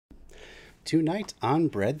Tonight on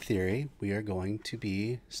Bread Theory, we are going to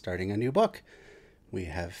be starting a new book. We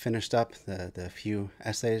have finished up the few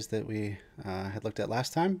essays that we had looked at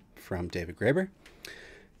last time from David Graeber.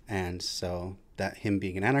 And so, that him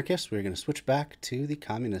being an anarchist, we're going to switch back to the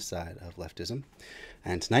communist side of leftism.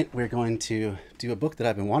 And tonight we're going to do a book that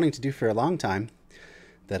I've been wanting to do for a long time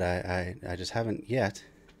that I just haven't yet.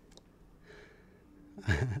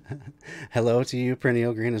 Hello to you,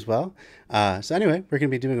 Perennial Green, as well. So anyway, we're going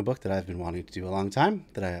to be doing a book that I've been wanting to do a long time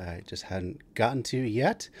that I just hadn't gotten to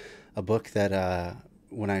yet. A book that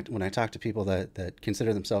when I talk to people that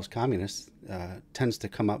consider themselves communists, tends to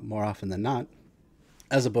come up more often than not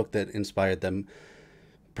as a book that inspired them,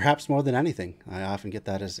 perhaps more than anything. I often get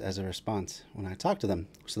that as a response when I talk to them.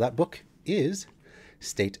 So that book is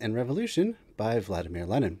State and Revolution by Vladimir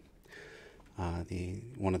Lenin.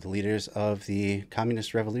 One of the leaders of the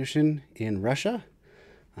communist revolution in Russia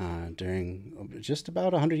during just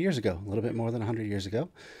about 100 years ago, a little bit more than 100 years ago.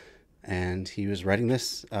 And he was writing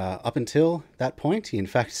this up until that point. He, in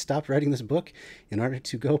fact, stopped writing this book in order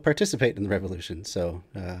to go participate in the revolution. So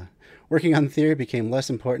working on the theory became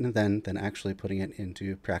less important than actually putting it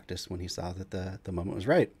into practice when he saw that the moment was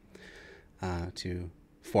right to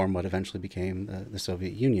form what eventually became the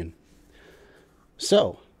Soviet Union.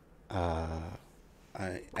 So,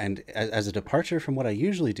 and as a departure from what I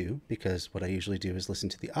usually do, because what I usually do is listen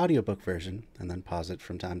to the audiobook version and then pause it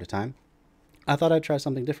from time to time, I thought I'd try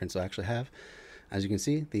something different. So I actually have, as you can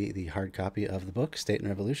see, the hard copy of the book, State and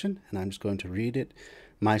Revolution, and I'm just going to read it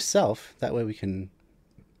myself. That way we can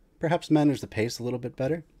perhaps manage the pace a little bit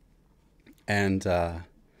better. And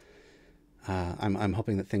I'm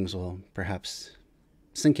hoping that things will perhaps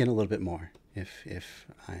sink in a little bit more if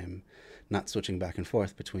I'm not switching back and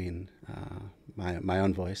forth between my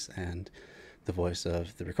own voice and the voice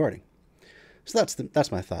of the recording. So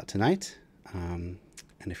that's my thought tonight.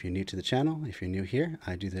 And if you're new to the channel, if you're new here,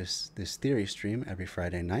 I do this theory stream every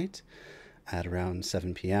Friday night at around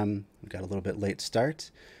 7 p.m. We got a little bit late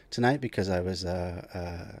start tonight because I was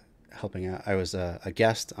helping out. I was a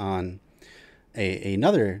guest on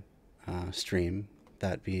another stream,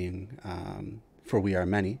 that being for We Are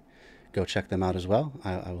Many. Go check them out as well.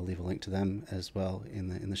 I will leave a link to them as well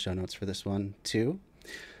in the show notes for this one too.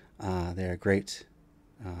 They're a great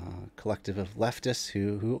collective of leftists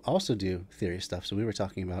who also do theory stuff. So we were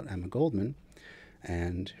talking about Emma Goldman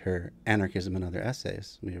and her Anarchism and Other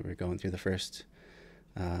Essays. We were going through the first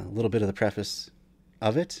little bit of the preface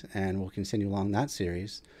of it, and we'll continue along that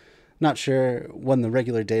series. Not sure when the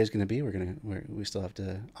regular day is going to be. We still have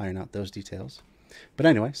to iron out those details. But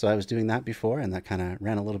anyway, so I was doing that before, and that kind of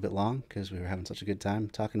ran a little bit long because we were having such a good time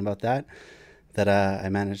talking about that I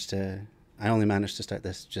only managed to start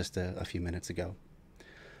this just a few minutes ago.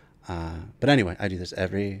 But anyway, I do this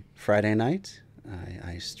every Friday night.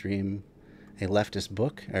 I stream a leftist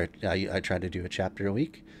book, or I try to do a chapter a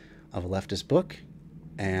week of a leftist book,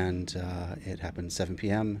 and it happens 7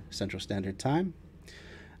 p.m. Central Standard Time.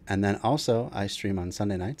 And then also I stream on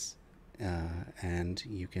Sunday nights, and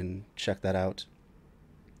you can check that out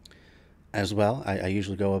as well. I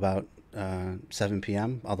usually go about 7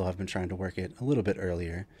 p.m., although I've been trying to work it a little bit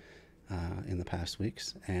earlier in the past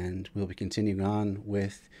weeks. And we'll be continuing on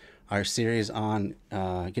with our series on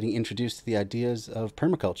getting introduced to the ideas of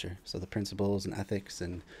permaculture. So the principles and ethics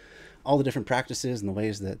and all the different practices and the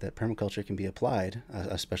ways that permaculture can be applied,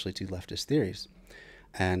 especially to leftist theories.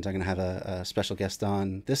 And I'm going to have a special guest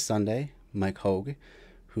on this Sunday, Mike Hogue,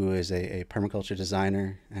 who is a permaculture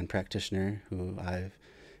designer and practitioner who I've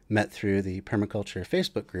met through the permaculture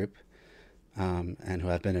Facebook group, and who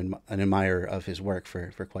I've been an admirer of his work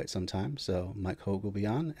for quite some time. So Mike Hogue will be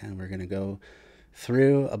on, and we're going to go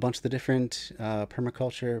through a bunch of the different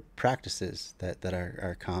permaculture practices that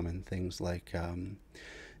are common. Things like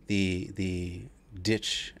the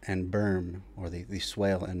ditch and berm, or the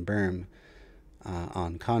swale and berm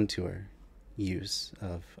on contour use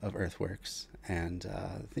of earthworks, and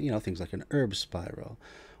things like an herb spiral,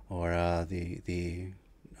 or the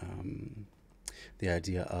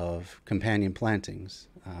idea of companion plantings,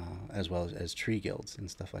 as well as tree guilds and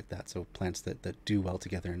stuff like that. So plants that do well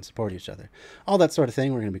together and support each other. All that sort of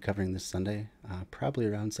thing we're going to be covering this Sunday, probably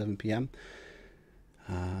around 7 p.m.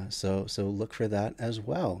 So look for that as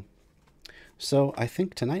well. So I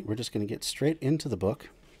think tonight we're just going to get straight into the book.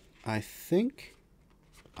 I think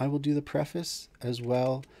I will do the preface as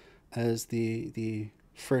well as the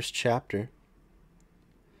first chapter.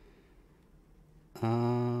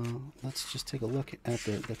 Let's just take a look at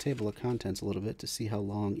the table of contents a little bit to see how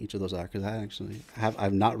long each of those are, because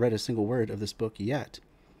I've not read a single word of this book yet.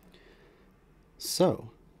 So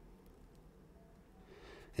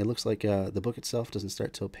It looks like the book itself doesn't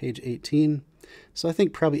start till page 18. So I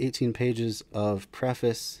think probably 18 pages of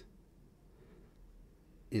preface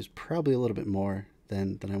is probably a little bit more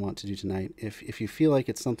than I want to do tonight. If you feel like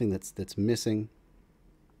it's something that's missing.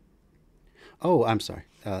 Oh, I'm sorry.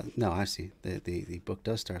 No, I see. The book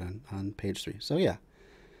does start on page 3. So yeah,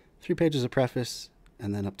 3 pages of preface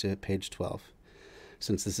and then up to page 12.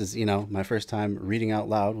 Since this is, my first time reading out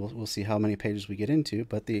loud, we'll see how many pages we get into.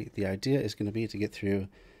 But the idea is going to be to get through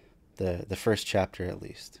the first chapter at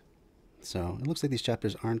least. So it looks like these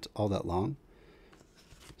chapters aren't all that long.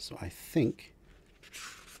 So I think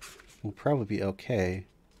we'll probably be okay.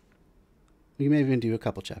 We may even do a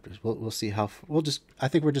couple chapters. We'll see how. I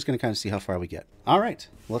think we're just going to kind of see how far we get. All right.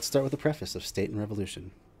 Let's start with the preface of State and Revolution.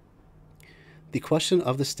 The question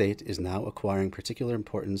of the state is now acquiring particular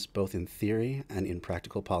importance both in theory and in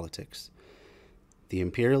practical politics. The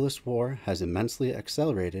imperialist war has immensely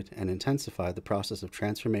accelerated and intensified the process of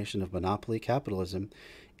transformation of monopoly capitalism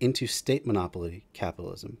into state monopoly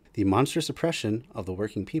capitalism. The monstrous oppression of the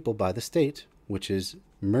working people by the state, which is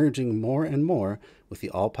merging more and more with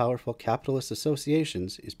the all-powerful capitalist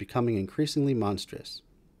associations, is becoming increasingly monstrous.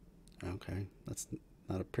 Okay, that's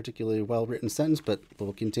not a particularly well-written sentence, but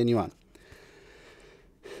we'll continue on.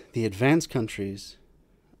 The advanced countries,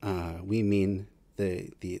 we mean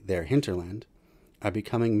their hinterland, are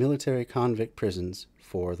becoming military convict prisons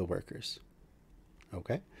for the workers.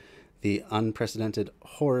 Okay? The unprecedented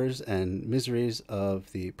horrors and miseries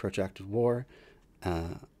of the protracted war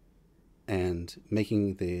and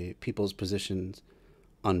making the people's positions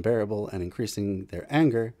unbearable and increasing their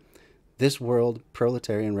anger, this world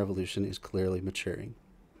proletarian revolution is clearly maturing.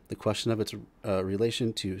 The question of its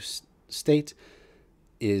relation to state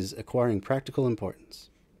is acquiring practical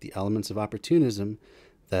importance. The elements of opportunism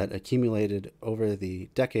that accumulated over the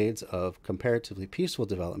decades of comparatively peaceful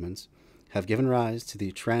developments have given rise to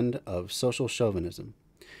the trend of social chauvinism,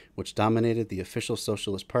 which dominated the official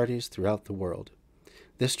socialist parties throughout the world.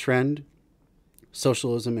 This trend,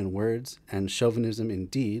 socialism in words and chauvinism in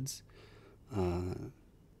deeds,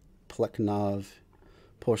 Plekhanov,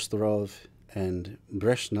 Postrov, and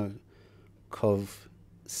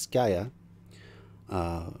Brezhnekovskaya,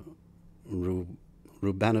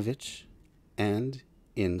 Rubanovich, and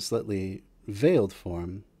in slightly veiled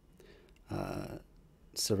form,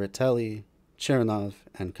 Tsereteli, Chernov,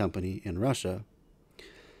 and company in Russia,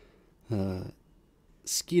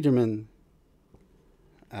 Schiederman,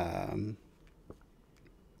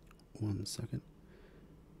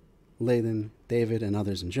 Lenin, David, and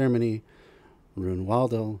others in Germany,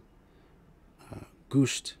 Runwaldel,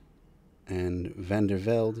 Gust, and van der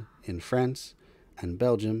Velde in France and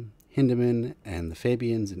Belgium, Hindeman and the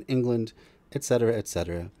Fabians in England, etc.,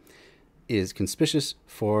 etc., is conspicuous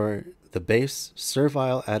for the base,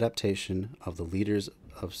 servile adaptation of the leaders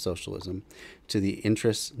of socialism to the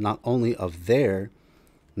interests not only of their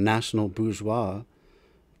national bourgeois,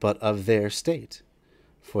 but of their state.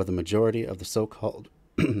 For the majority of the so-called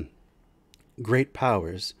great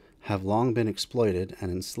powers have long been exploiting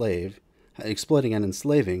and enslaving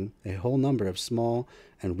a whole number of small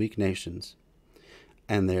and weak nations,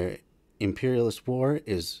 and their imperialist war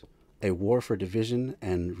is a war for division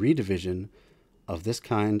and redivision of this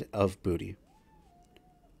kind of booty.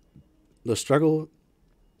 The struggle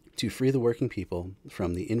to free the working people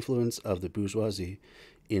from the influence of the bourgeoisie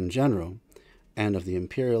in general and of the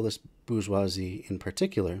imperialist bourgeoisie in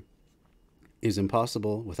particular is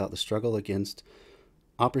impossible without the struggle against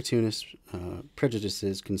opportunist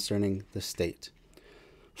prejudices concerning the state.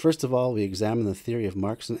 First of all, we examine the theory of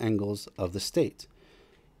Marx and Engels of the state,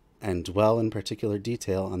 and dwell in particular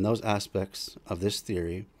detail on those aspects of this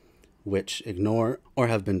theory which ignore or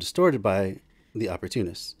have been distorted by the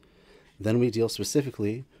opportunists. Then we deal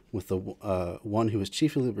specifically with the one who is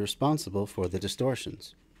chiefly responsible for the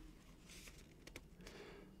distortions.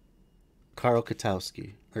 Karl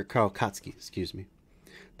Kautsky,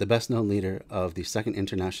 the best-known leader of the Second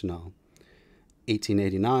Internationale,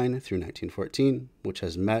 1889 through 1914, which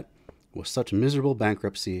has met with such miserable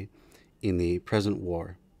bankruptcy in the present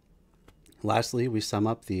war. Lastly, we sum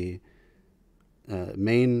up the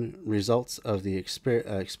main results of the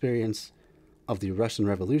experience of the Russian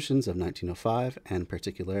revolutions of 1905 and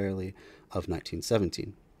particularly of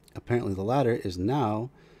 1917. Apparently the latter is now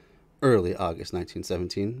early August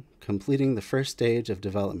 1917, completing the first stage of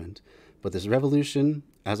development, but this revolution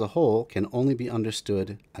as a whole can only be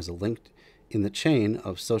understood as a link in the chain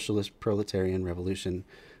of socialist proletarian revolution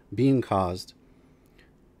being caused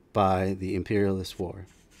by the imperialist war.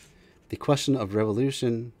 The question of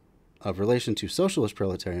relation to socialist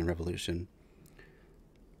proletarian revolution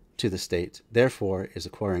to the state, therefore, is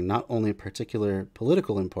acquiring not only particular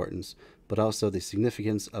political importance, but also the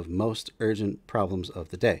significance of most urgent problems of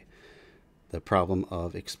the day. The problem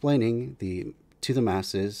of explaining to the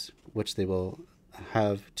masses, which they will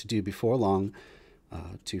have to do before long,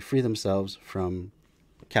 to free themselves from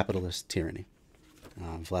capitalist tyranny.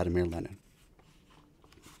 Vladimir Lenin.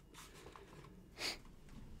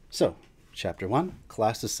 So, Chapter 1,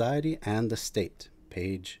 Class Society and the State,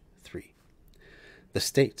 page 3. The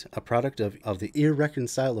state, a product of the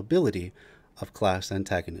irreconcilability of class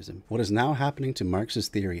antagonism. What is now happening to Marx's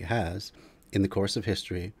theory has, in the course of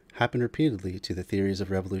history, happened repeatedly to the theories of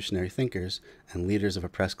revolutionary thinkers and leaders of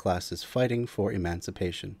oppressed classes fighting for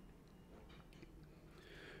emancipation.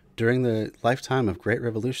 During the lifetime of great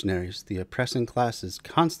revolutionaries, the oppressing classes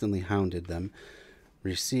constantly hounded them,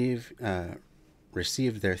 received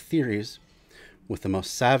their theories with the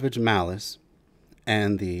most savage malice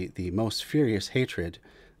and the most furious hatred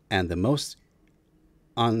and the most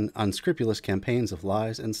unscrupulous campaigns of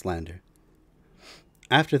lies and slander.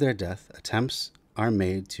 After their death, attempts are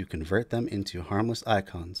made to convert them into harmless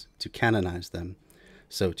icons, to canonize them,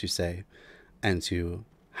 so to say, and to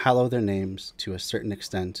hallow their names to a certain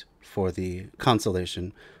extent for the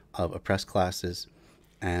consolation of oppressed classes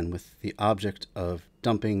and with the object of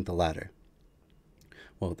dumping the latter,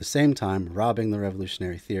 while at the same time robbing the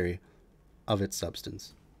revolutionary theory of its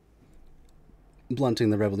substance, blunting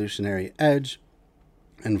the revolutionary edge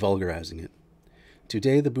and vulgarizing it.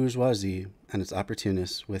 Today, the bourgeoisie and its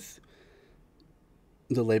opportunists with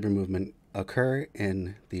the labor movement occur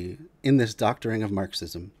in this doctoring of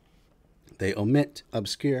Marxism. They omit,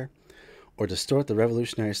 obscure, or distort the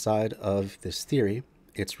revolutionary side of this theory,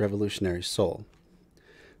 its revolutionary soul.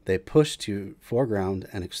 They push to foreground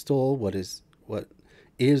and extol what is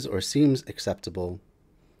or seems acceptable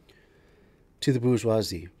to the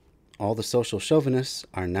bourgeoisie. All the social chauvinists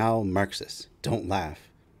are now Marxists. Don't laugh.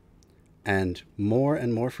 And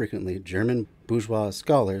more frequently, German bourgeois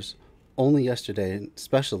scholars, only yesterday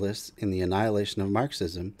specialists in the annihilation of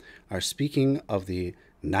Marxism, are speaking of the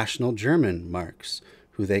National German Marx,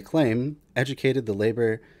 who they claim educated the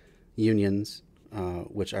labor unions,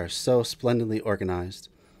 which are so splendidly organized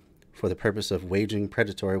for the purpose of waging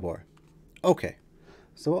predatory war. Okay,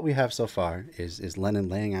 so what we have so far is Lenin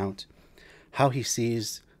laying out how he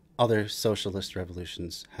sees other socialist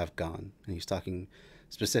revolutions have gone. And he's talking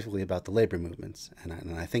specifically about the labor movements.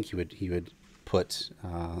 And I think he would put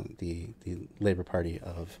the Labour Party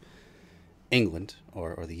of England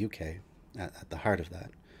or the UK at the heart of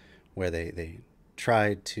that, where they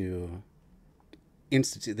tried to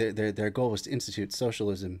institute, their goal was to institute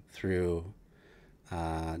socialism through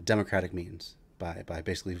democratic means, by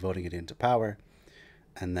basically voting it into power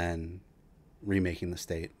and then remaking the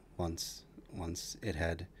state once it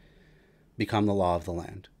had become the law of the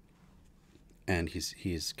land. And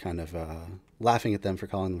he's kind of laughing at them for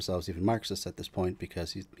calling themselves even Marxists at this point,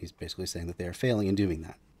 because he's basically saying that they are failing in doing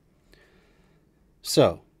that.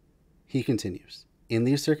 So, he continues, in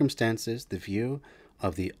these circumstances, the view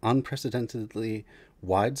of the unprecedentedly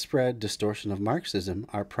widespread distortion of Marxism,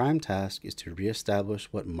 our prime task is to reestablish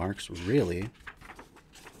what Marx really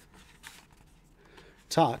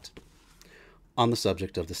taught on the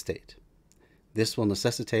subject of the state. This will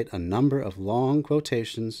necessitate a number of long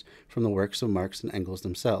quotations from the works of Marx and Engels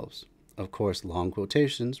themselves. Of course, long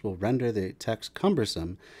quotations will render the text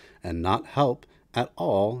cumbersome and not help at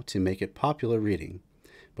all to make it popular reading,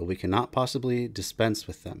 but we cannot possibly dispense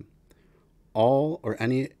with them.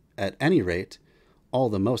 At any rate, all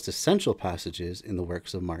the most essential passages in the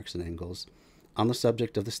works of Marx and Engels on the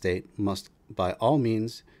subject of the state must by all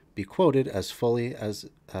means be quoted as fully as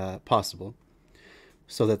possible,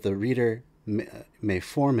 so that the reader may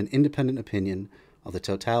form an independent opinion of the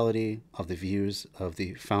totality of the views of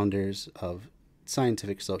the founders of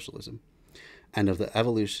scientific socialism, and of the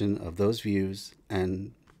evolution of those views,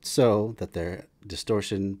 and so that their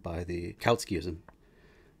distortion by the Kautskyism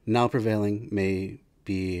now prevailing may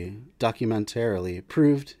be documentarily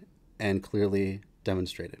proved and clearly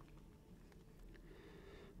demonstrated.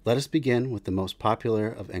 Let us begin with the most popular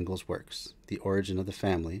of Engels' works, The Origin of the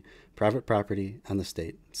Family, Private Property and the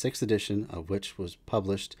State, 6th edition of which was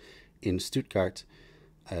published in Stuttgart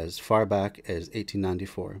as far back as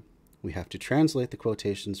 1894. We have to translate the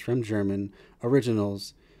quotations from German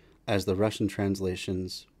originals, as the Russian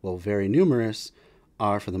translations, while very numerous,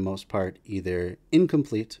 are for the most part either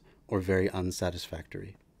incomplete or very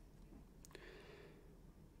unsatisfactory.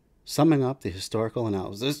 Summing up the historical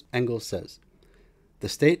analysis, Engels says, the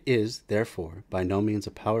state is, therefore, by no means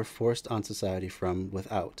a power forced on society from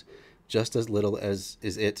without, just as little as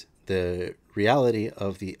is it the reality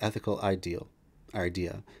of the ethical ideal.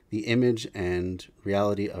 idea, the image and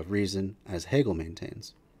reality of reason, as Hegel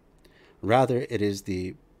maintains. Rather, it is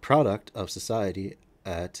the product of society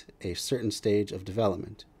at a certain stage of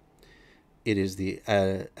development. It is the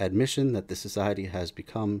admission that the society has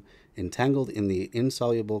become entangled in the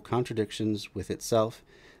insoluble contradictions with itself,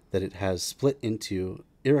 that it has split into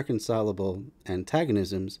irreconcilable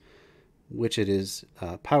antagonisms which it is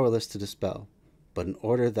powerless to dispel. But in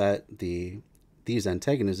order that these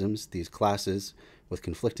antagonisms, these classes with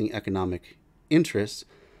conflicting economic interests,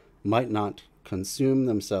 might not consume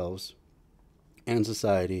themselves and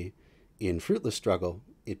society in fruitless struggle,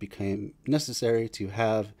 it became necessary to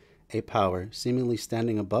have a power seemingly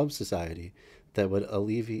standing above society that would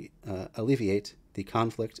alleviate the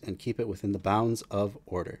conflict and keep it within the bounds of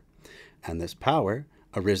order. And this power,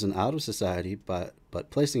 arisen out of society, but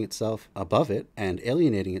placing itself above it and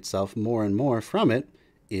alienating itself more and more from it,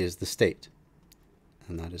 is the state.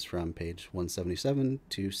 And that is from page 177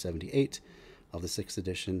 to 78 of the 6th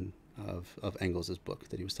edition of Engels' book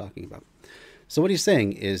that he was talking about. So what he's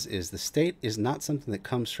saying is the state is not something that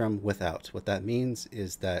comes from without. What that means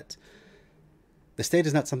is that the state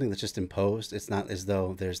is not something that's just imposed. It's not as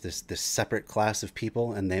though there's this separate class of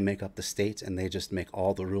people and they make up the state and they just make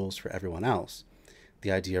all the rules for everyone else.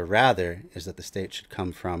 The idea rather is that the state should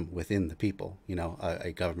come from within the people, you know,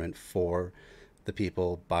 a government for the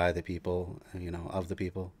people, by the people, you know, of the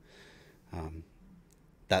people,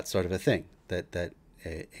 that sort of a thing, that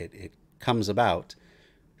it comes about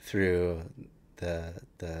through the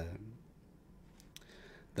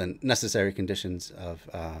necessary conditions of,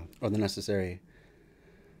 or the necessary,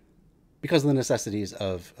 because of the necessities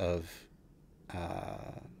of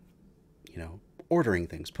you know, ordering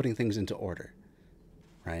things, putting things into order,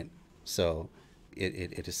 right? So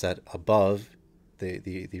it is set above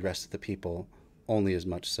the rest of the people only as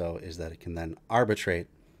much so as that it can then arbitrate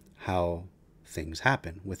how things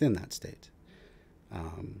happen within that state.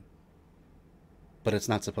 But it's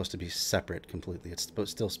not supposed to be separate completely. It's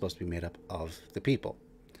still supposed to be made up of the people.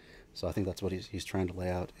 So I think that's what he's trying to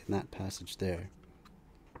lay out in that passage there.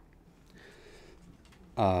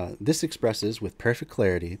 This expresses with perfect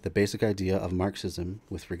clarity the basic idea of Marxism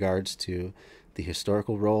with regards to the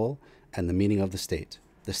historical role and the meaning of the state.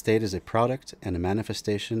 The state is a product and a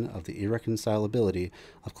manifestation of the irreconcilability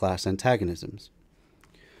of class antagonisms.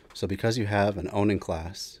 So because you have an owning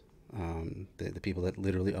class, the people that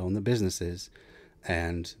literally own the businesses,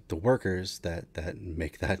 and the workers that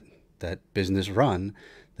make that business run,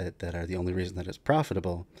 that are the only reason that it's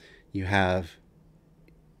profitable, you have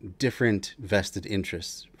different vested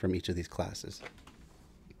interests from each of these classes.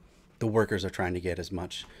 The workers are trying to get as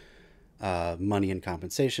much money and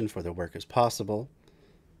compensation for their work as possible,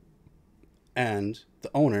 and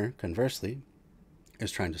the owner, conversely,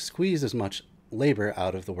 is trying to squeeze as much labor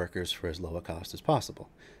out of the workers for as low a cost as possible.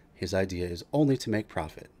 His idea is only to make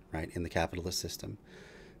profit, right, in the capitalist system.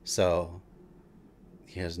 So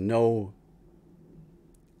he has no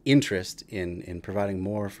interest in providing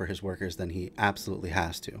more for his workers than he absolutely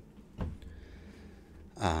has to.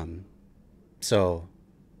 So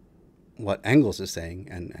what Engels is saying,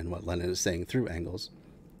 and what Lenin is saying through Engels,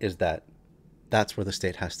 is that that's where the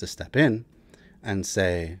state has to step in and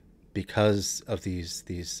say, because of these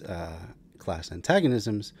class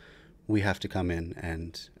antagonisms, we have to come in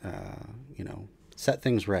and you know, set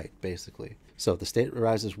things right, basically. So the state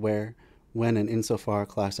arises where, when, and insofar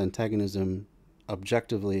class antagonism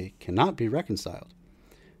objectively cannot be reconciled.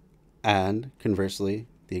 And conversely,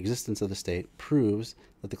 the existence of the state proves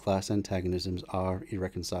that the class antagonisms are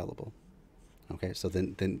irreconcilable. Okay, so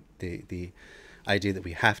then the idea that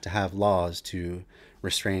we have to have laws to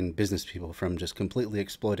restrain business people from just completely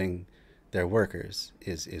exploiting their workers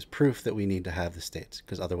is proof that we need to have the state,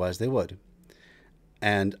 because otherwise they would.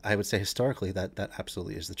 And I would say historically that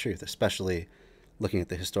absolutely is the truth, especially looking at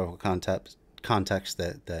the historical context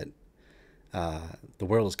that the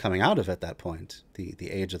world is coming out of at that point, the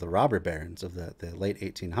age of the robber barons of the late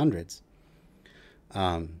 1800s.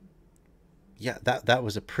 Yeah, that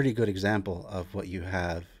was a pretty good example of what you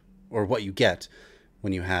have, or what you get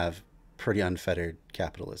when you have pretty unfettered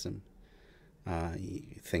capitalism.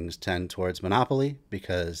 Things tend towards monopoly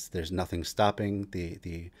because there's nothing stopping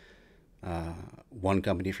the one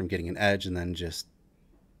company from getting an edge and then just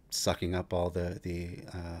sucking up all the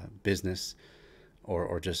business,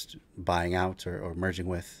 or just buying out or merging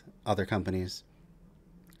with other companies,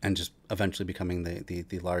 and just eventually becoming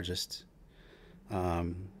the largest,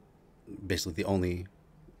 basically the only,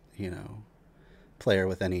 you know, player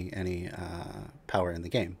with any power in the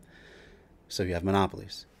game. So you have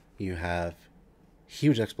monopolies. You have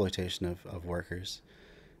huge exploitation of workers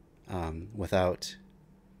without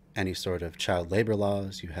any sort of child labor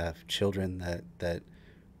laws. You have children that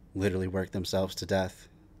literally work themselves to death,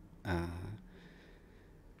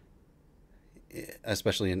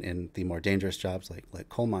 especially in the more dangerous jobs like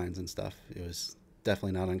coal mines and stuff. It was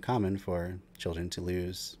definitely not uncommon for children to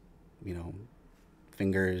lose,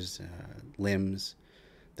 fingers, limbs,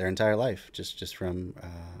 their entire life just from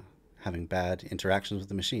having bad interactions with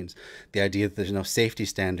the machines. The idea that there's no safety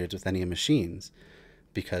standards with any machines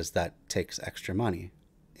because that takes extra money.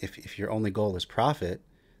 If your only goal is profit,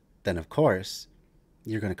 then of course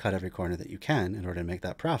you're going to cut every corner that you can in order to make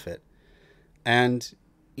that profit. And,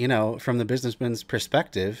 from the businessman's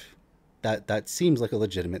perspective, that seems like a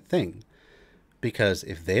legitimate thing, because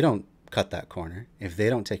if they don't cut that corner, if they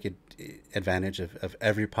don't take advantage of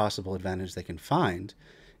every possible advantage they can find,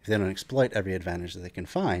 if they don't exploit every advantage that they can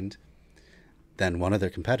find, then one of their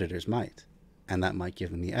competitors might. And that might give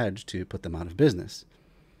them the edge to put them out of business.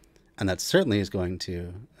 And that certainly is going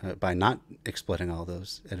to, by not exploiting all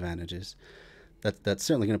those advantages, that's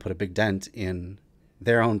certainly going to put a big dent in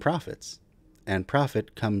their own profits. And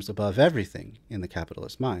profit comes above everything in the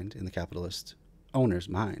capitalist mind, in the capitalist owner's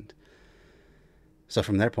mind. So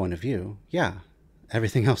from their point of view, yeah,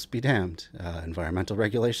 everything else be damned. Environmental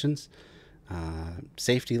regulations,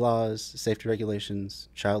 safety laws, safety regulations,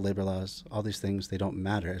 child labor laws, all these things, they don't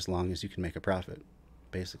matter as long as you can make a profit,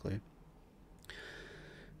 basically.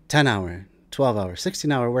 10-hour, 12-hour,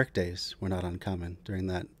 16-hour workdays were not uncommon during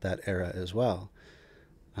that era as well.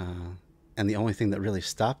 And the only thing that really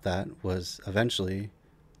stopped that was eventually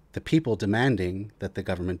the people demanding that the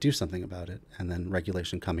government do something about it, and then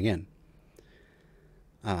regulation coming in.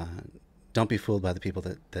 Don't be fooled by the people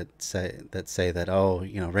that say that, oh,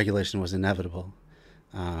 regulation was inevitable.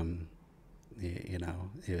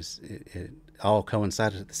 It all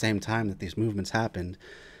coincided at the same time that these movements happened,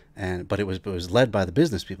 but it was led by the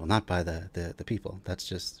business people, not by the people.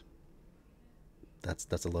 That's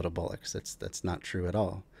a load of bollocks. That's not true at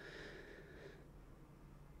all.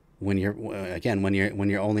 When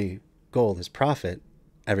your only goal is profit,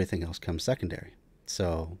 everything else comes secondary.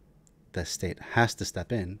 So the state has to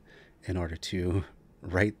step in order to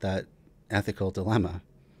right that ethical dilemma.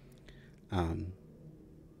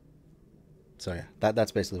 So yeah,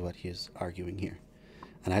 that's basically what he is arguing here.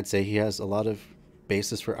 And I'd say he has a lot of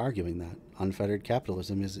basis for arguing that unfettered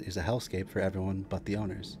capitalism is a hellscape for everyone but the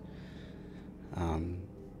owners.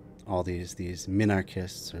 All these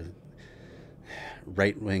minarchists or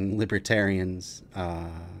right-wing libertarians,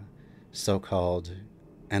 so-called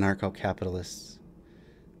anarcho-capitalists,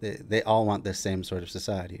 they all want this same sort of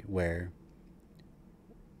society where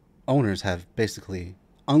owners have basically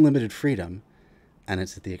unlimited freedom, and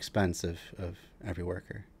it's at the expense of every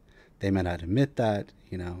worker. They may not admit that,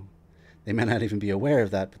 they may not even be aware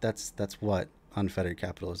of that, but that's what unfettered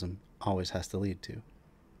capitalism always has to lead to.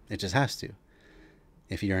 It just has to.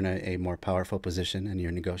 If you're in a more powerful position and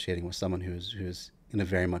you're negotiating with someone who's in a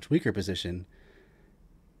very much weaker position,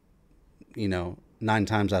 9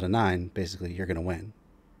 times out of 9, basically you're going to win.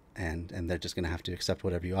 And they're just going to have to accept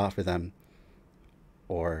whatever you offer them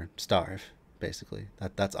or starve, basically.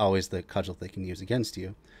 That's always the cudgel they can use against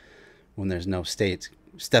you when there's no state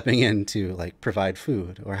stepping in to provide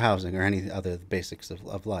food or housing or any other basics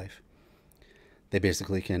of life. They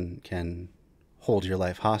basically can hold your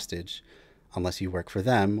life hostage unless you work for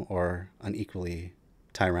them or an equally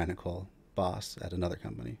tyrannical boss at another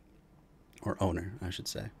company, or owner, I should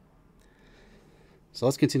say. So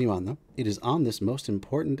let's continue on, though. It is on this most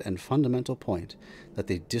important and fundamental point that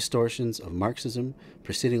the distortions of Marxism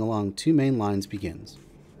proceeding along two main lines begins.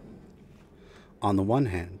 On the one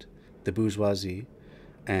hand, the bourgeoisie,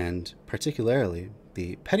 and particularly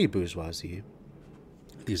the petty bourgeoisie,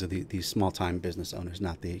 these are these small-time business owners,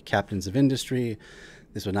 not the captains of industry.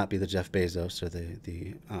 This would not be the Jeff Bezos or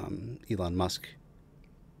the Elon Musk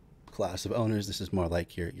class of owners. This is more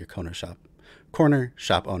like your corner shop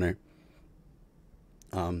owner,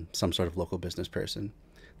 some sort of local business person.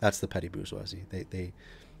 That's the petty bourgeoisie.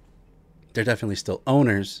 They're definitely still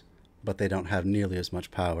owners, but they don't have nearly as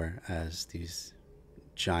much power as these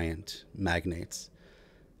giant magnates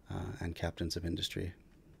and captains of industry,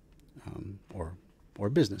 or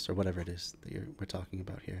business, or whatever it is that we're talking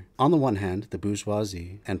about here. On the one hand, the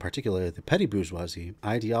bourgeoisie, and particularly the petty bourgeoisie,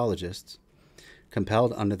 ideologists,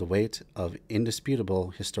 compelled under the weight of indisputable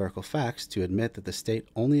historical facts to admit that the state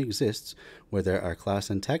only exists where there are class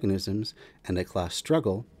antagonisms and a class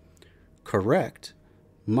struggle, correct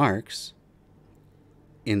Marx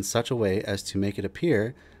in such a way as to make it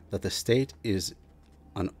appear that the state is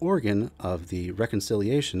an organ of the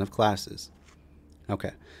reconciliation of classes.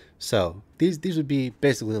 Okay, so these would be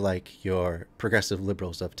basically like your progressive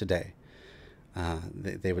liberals of today.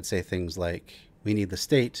 They would say things like, we need the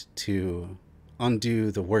state to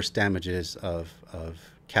undo the worst damages of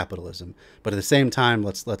capitalism, but at the same time,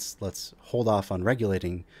 let's hold off on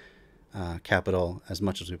regulating capital as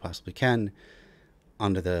much as we possibly can,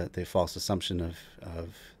 under the false assumption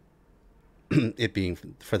of it being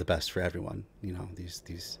for the best for everyone. You know,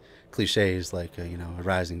 these cliches like, you know, a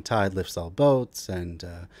rising tide lifts all boats, and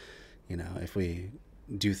you know, if we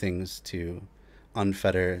do things to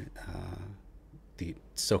unfetter the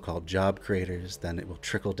so-called job creators, then it will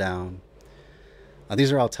trickle down.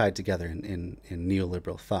 These are all tied together in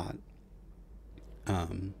neoliberal thought.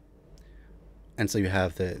 And so you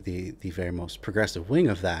have the very most progressive wing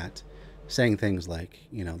of that saying things like,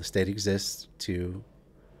 you know, the state exists to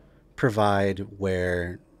provide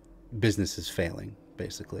where business is failing,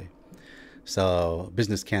 basically. So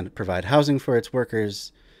business can't provide housing for its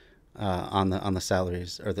workers on the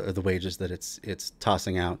salaries or the wages that it's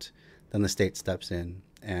tossing out. Then the state steps in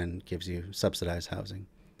and gives you subsidized housing.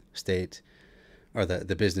 State or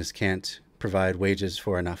the business can't provide wages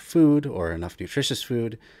for enough food or enough nutritious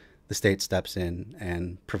food. The state steps in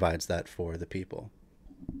and provides that for the people.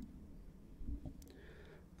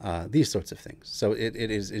 These sorts of things. So it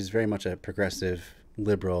is very much a progressive,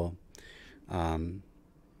 liberal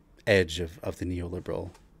edge of the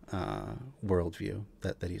neoliberal worldview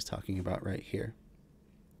that he's talking about right here.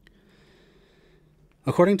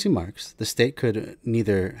 According to Marx, the state could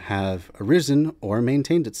neither have arisen or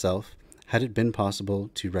maintained itself had it been possible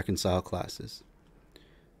to reconcile classes.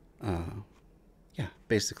 Yeah,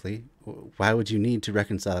 basically, why would you need to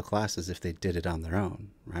reconcile classes if they did it on their own,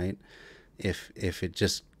 right? If it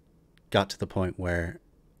just got to the point where,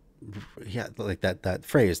 yeah, like that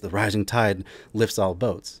phrase, the rising tide lifts all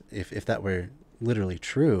boats. If that were literally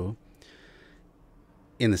true,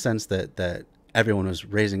 in the sense that everyone was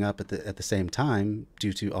raising up at the same time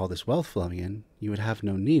due to all this wealth flowing in, you would have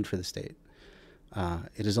no need for the state.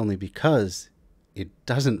 It is only because it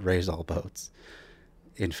doesn't raise all boats.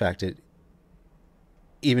 In fact,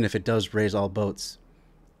 even if it does raise all boats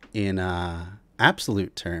in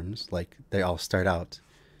absolute terms, like they all start out,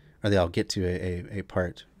 or they all get to a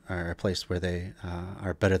part or a place where they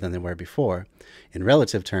are better than they were before, in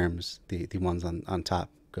relative terms, the ones on top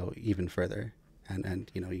go even further,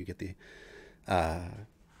 and you know, you get the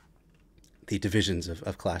divisions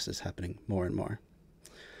of classes happening more and more.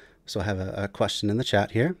 So I have a question in the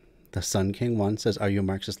chat here. The Sun King 1 says, "Are you a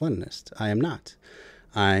Marxist-Leninist?" I am not.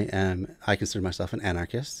 I consider myself an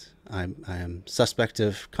anarchist. I am suspect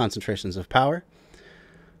of concentrations of power.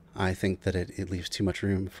 I think that it leaves too much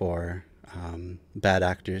room for bad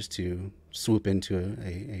actors to swoop into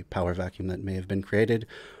a power vacuum that may have been created,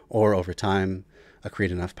 or over time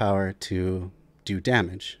create enough power to do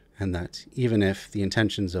damage. And that even if the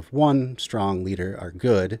intentions of one strong leader are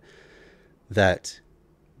good, that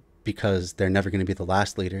because they're never going to be the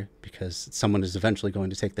last leader, because someone is eventually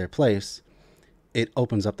going to take their place, it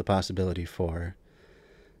opens up the possibility for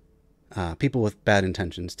people with bad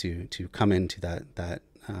intentions to come into that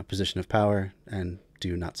position of power and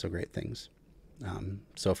do not so great things.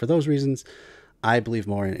 So for those reasons, I believe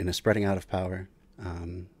more in a spreading out of power.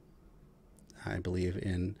 I believe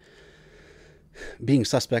in being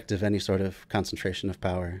suspect of any sort of concentration of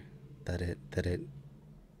power, that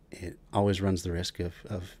it always runs the risk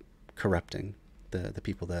of corrupting the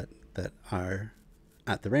people that are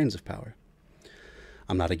at the reins of power.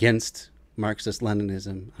 I'm not against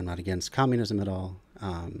Marxist-Leninism. I'm not against communism at all.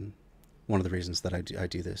 One of the reasons that I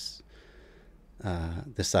do this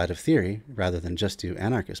side of theory, rather than just do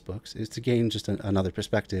anarchist books, is to gain just another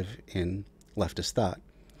perspective in leftist thought.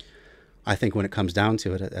 I think when it comes down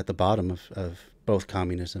to it, at the bottom of both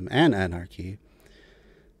communism and anarchy,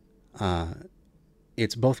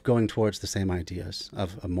 it's both going towards the same ideas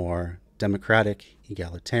of a more democratic,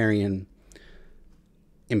 egalitarian,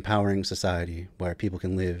 empowering society where people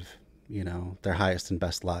can live, you know, their highest and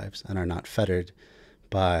best lives and are not fettered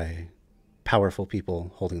by powerful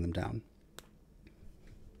people holding them down.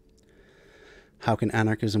 How can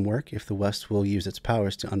anarchism work if the West will use its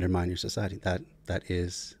powers to undermine your society? That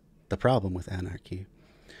is the problem with anarchy.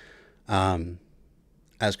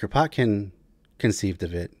 As Kropotkin conceived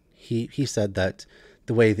of it, he said that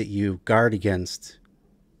the way that you guard against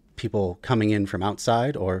people coming in from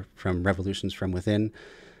outside or from revolutions from within,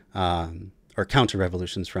 or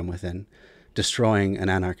counter-revolutions from within, destroying an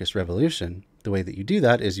anarchist revolution, the way that you do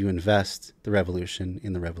that is you invest the revolution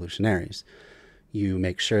in the revolutionaries. You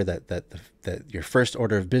make sure that your first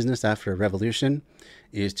order of business after a revolution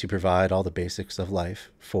is to provide all the basics of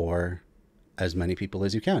life for as many people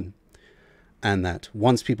as you can. And that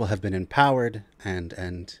once people have been empowered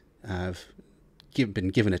and have been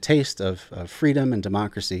given a taste of freedom and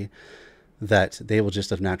democracy, that they will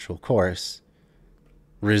just of natural course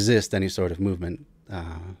resist any sort of movement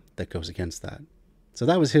that goes against that. So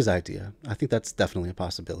that was his idea. I think that's definitely a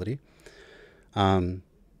possibility. Yeah,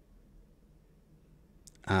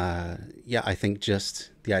 I think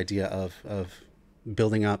just the idea of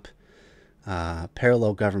building up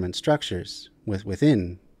parallel government structures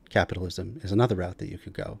within capitalism is another route that you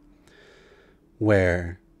could go,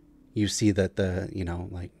 where you see that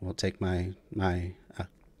like, we'll take my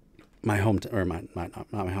home, or not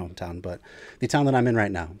my hometown, but the town that I'm in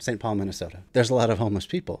right now, St. Paul, Minnesota. There's a lot of homeless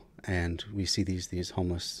people, and we see these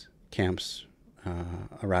homeless camps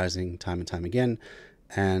arising time and time again,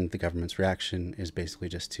 and the government's reaction is basically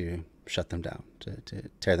just to shut them down, to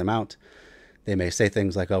tear them out. They may say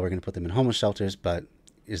things like, oh, we're going to put them in homeless shelters, but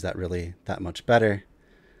is that really that much better?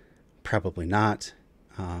 Probably not.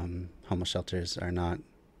 Homeless shelters are not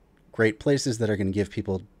great places that are going to give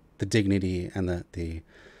people the dignity and the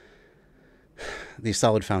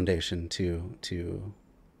solid foundation to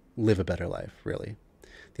live a better life, really.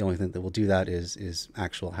 The only thing that will do that is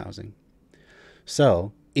actual housing.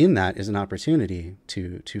 So in that is an opportunity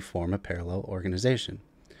to form a parallel organization,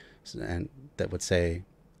 and that would say,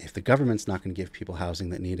 if the government's not going to give people housing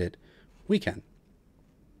that need it, we can.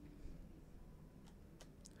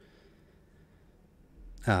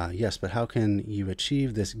 Yes, but how can you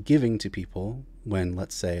achieve this giving to people when,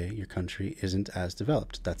 let's say, your country isn't as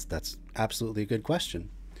developed? That's absolutely a good question.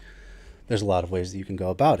 There's a lot of ways that you can go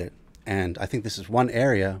about it, and I think this is one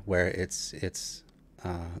area where there's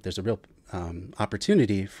a real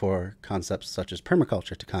opportunity for concepts such as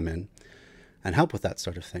permaculture to come in and help with that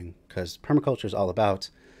sort of thing, because permaculture is all about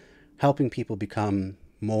helping people become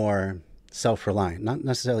more self-reliant, not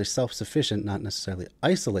necessarily self-sufficient, not necessarily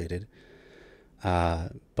isolated,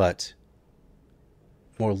 but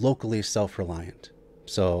more locally self-reliant.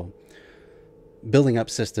 So building up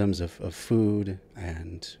systems of food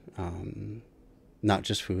and not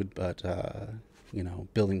just food, but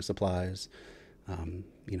building supplies,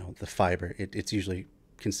 the fiber. It's usually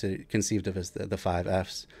conceived of as the 5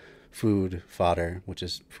 F's: food, fodder, which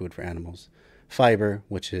is food for animals; fiber,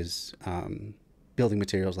 which is building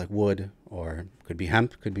materials like wood, or could be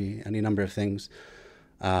hemp, could be any number of things.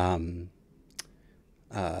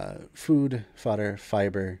 Food, fodder,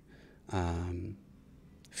 fiber,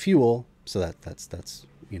 fuel, so that's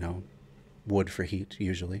wood for heat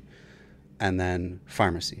usually, and then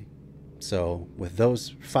pharmacy. So with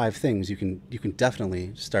those 5 things, you can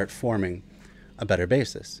definitely start forming a better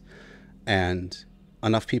basis, and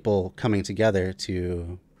enough people coming together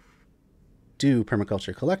to do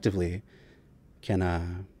permaculture collectively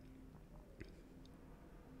can.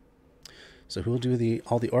 So who will do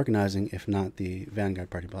all the organizing if not the vanguard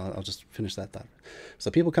party? But I'll just finish that thought.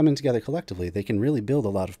 So people coming together collectively, they can really build a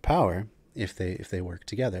lot of power if they work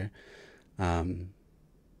together,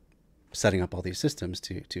 setting up all these systems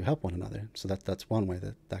to help one another. So that's one way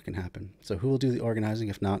that can happen. So who will do the organizing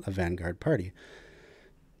if not a vanguard party?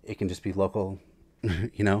 It can just be local,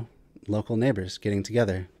 local neighbors getting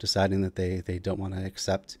together, deciding that they don't want to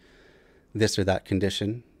accept this or that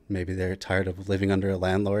condition. Maybe they're tired of living under a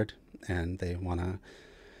landlord, and they want to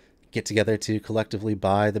get together to collectively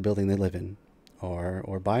buy the building they live in,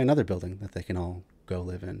 or buy another building that they can all go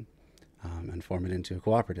live in, and form it into a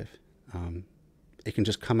cooperative. It can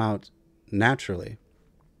just come out naturally.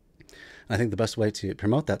 And I think the best way to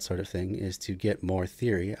promote that sort of thing is to get more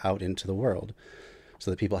theory out into the world, so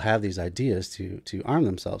that people have these ideas to arm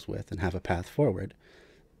themselves with and have a path forward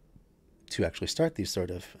to actually start these sort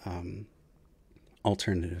of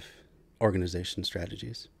alternative organization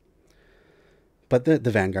strategies. But the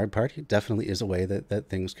vanguard party definitely is a way that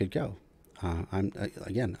things could go. I'm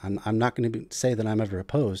not going to say that I'm ever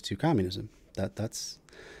opposed to communism. That's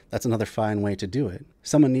another fine way to do it.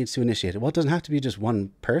 Someone needs to initiate it. Well, it doesn't have to be just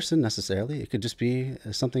one person necessarily. It could just be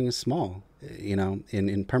something small.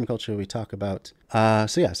 In permaculture we talk about.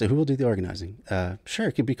 So who will do the organizing? Sure,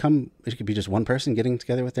 it could be just one person getting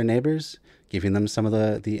together with their neighbors, giving them some of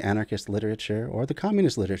the anarchist literature or the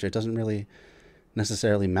communist literature. It doesn't really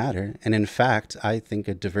necessarily matter. And in fact, I think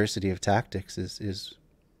a diversity of tactics is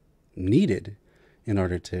needed in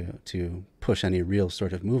order to push any real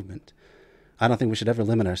sort of movement. I don't think we should ever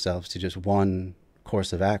limit ourselves to just one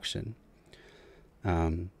course of action.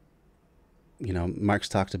 Marx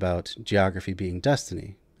talked about geography being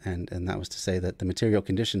destiny, and that was to say that the material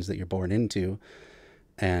conditions that you're born into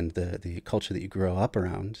and the culture that you grow up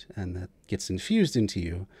around and that gets infused into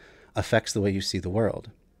you affects the way you see the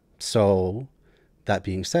world. So that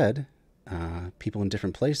being said, people in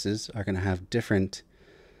different places are going to have different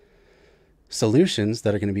solutions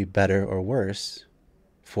that are going to be better or worse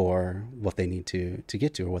for what they need to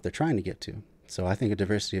get to or what they're trying to get to. So I think a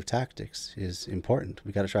diversity of tactics is important.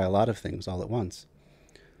 We got to try a lot of things all at once.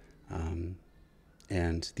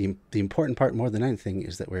 And the important part more than anything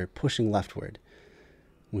is that we're pushing leftward.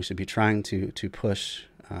 We should be trying to push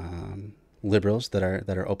liberals that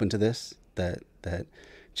are open to this, that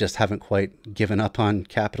just haven't quite given up on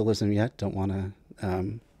capitalism yet, don't want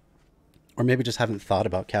to, or maybe just haven't thought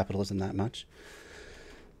about capitalism that much,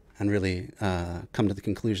 and really come to the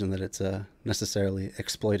conclusion that it's a necessarily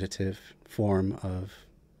exploitative form of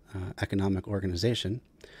economic organization.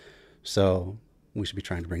 So we should be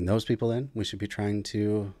trying to bring those people in. We should be trying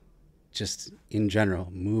to just, in general,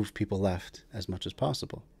 move people left as much as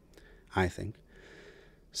possible, I think.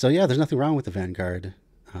 So yeah, there's nothing wrong with the Vanguard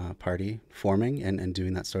Party forming and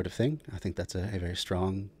doing that sort of thing. I think that's a very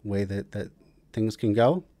strong way that things can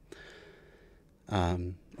go.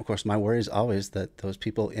 Of course, my worry is always that those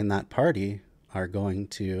people in that party are going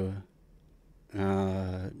to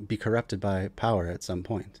be corrupted by power at some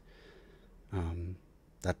point.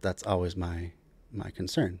 That's always my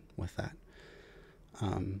concern with that.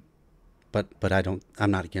 But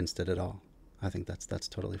I'm not against it at all. I think that's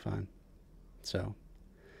totally fine. So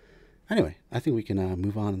anyway, I think we can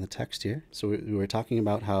move on in the text here. So we were talking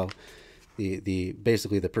about how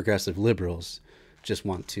basically the progressive liberals just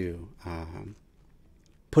want to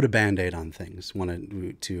put a Band-Aid on things,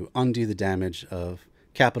 want to undo the damage of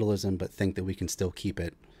capitalism, but think that we can still keep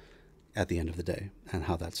it at the end of the day, and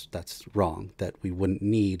how that's wrong, that we wouldn't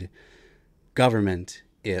need government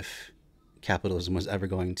if capitalism was ever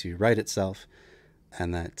going to right itself,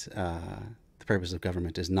 and that the purpose of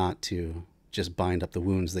government is not to just bind up the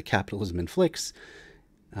wounds that capitalism inflicts.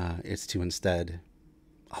 It's to instead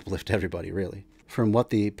uplift everybody, really. From what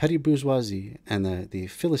the petty bourgeoisie and the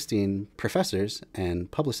Philistine professors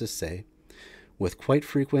and publicists say, with quite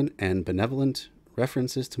frequent and benevolent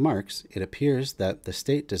references to Marx, it appears that the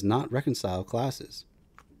state does not reconcile classes.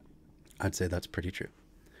 I'd say that's pretty true.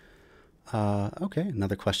 Okay,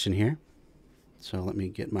 another question here. So let me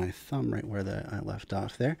get my thumb right where I left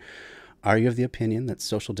off there. Are you of the opinion that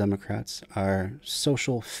social democrats are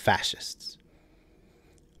social fascists?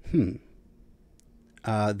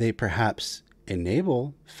 They perhaps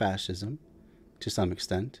enable fascism to some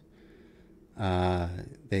extent.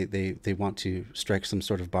 They want to strike some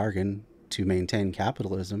sort of bargain to maintain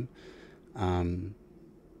capitalism, and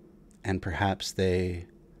perhaps they,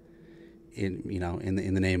 in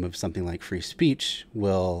the name of something like free speech,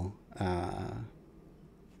 will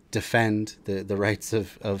defend the rights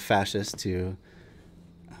of fascists to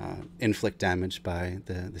inflict damage by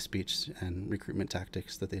the speech and recruitment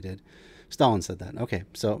tactics that they did. Stalin said that. Okay,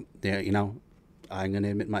 so yeah, I'm going to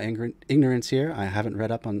admit my ignorance here. I haven't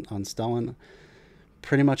read up on Stalin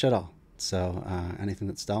pretty much at all. So anything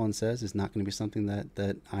that Stalin says is not going to be something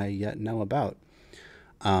that I yet know about.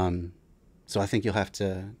 So I think you'll have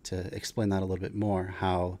to explain that a little bit more,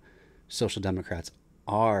 how social democrats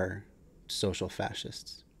are social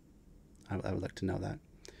fascists. I would like to know that.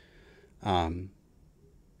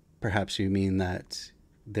 Perhaps you mean that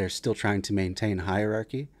they're still trying to maintain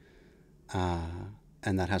hierarchy,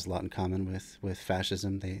 and that has a lot in common with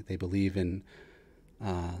fascism. They believe in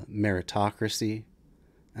meritocracy,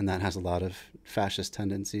 and that has a lot of fascist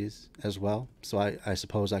tendencies as well. So I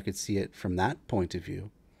suppose I could see it from that point of view.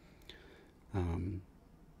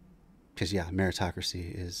 Because yeah,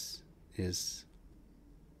 meritocracy is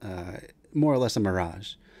more or less a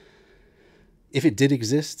mirage. If it did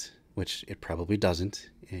exist, which it probably doesn't,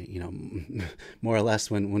 more or less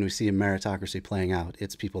when we see a meritocracy playing out,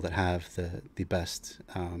 it's people that have the best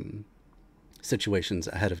situations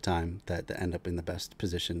ahead of time that end up in the best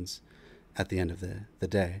positions at the end of the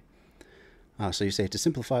day. So you say, to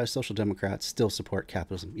simplify, social democrats still support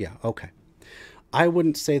capitalism. Yeah, okay. I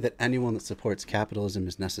wouldn't say that anyone that supports capitalism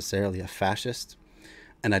is necessarily a fascist,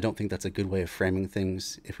 and I don't think that's a good way of framing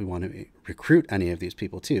things if we want to recruit any of these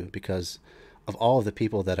people too, because of all of the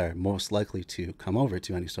people that are most likely to come over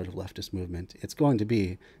to any sort of leftist movement, it's going to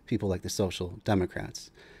be people like the social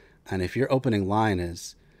democrats. And if your opening line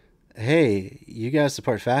is, hey, you guys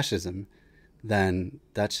support fascism, then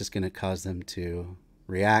that's just going to cause them to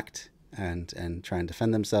react and try and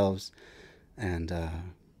defend themselves. And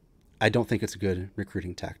I don't think it's a good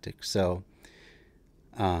recruiting tactic. So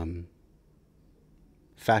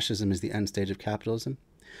fascism is the end stage of capitalism.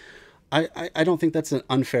 I don't think that's an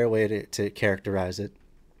unfair way to characterize it.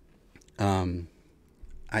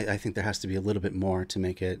 I think there has to be a little bit more to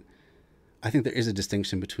make it. I think there is a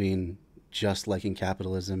distinction between just liking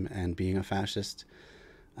capitalism and being a fascist.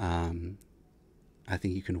 I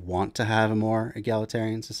think you can want to have a more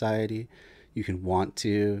egalitarian society. You can want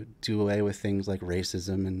to do away with things like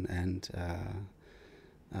racism and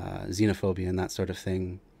xenophobia and that sort of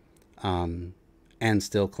thing, and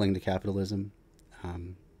still cling to capitalism,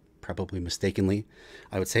 probably mistakenly.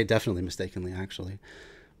 I would say definitely mistakenly, actually.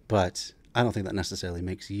 But I don't think that necessarily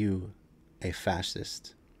makes you a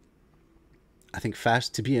fascist. I think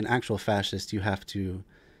to be an actual fascist, you have to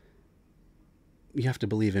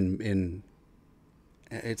believe in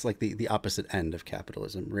it's like the opposite end of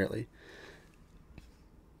capitalism, really.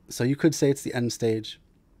 So you could say it's the end stage,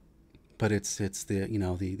 but it's the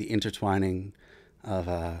the intertwining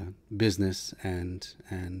of business and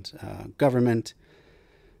government,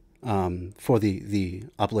 for the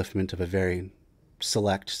upliftment of a very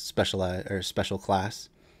select special class.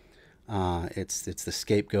 It's the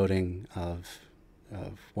scapegoating of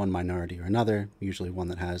one minority or another, usually one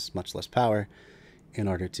that has much less power, in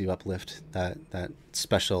order to uplift that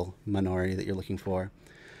special minority that you're looking for.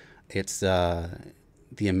 It's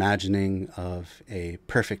the imagining of a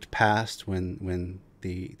perfect past when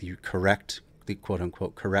the quote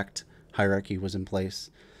unquote correct hierarchy was in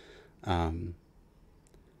place.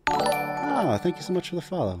 Oh, thank you so much for the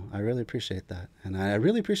follow. I really appreciate that. And I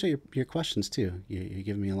really appreciate your questions too. You're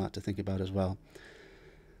giving me a lot to think about as well.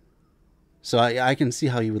 So I can see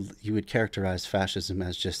how you would characterize fascism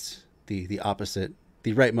as just the opposite,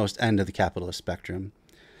 the rightmost end of the capitalist spectrum.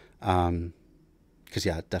 Because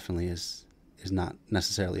yeah, it definitely is not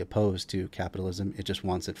necessarily opposed to capitalism. It just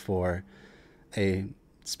wants it for a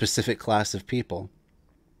specific class of people.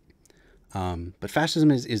 But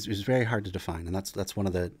fascism is very hard to define, and that's one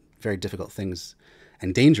of the very difficult things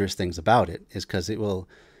and dangerous things about it, is because it will,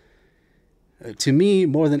 to me,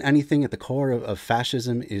 more than anything, at the core of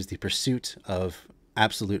fascism is the pursuit of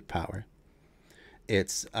absolute power.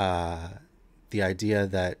 It's the idea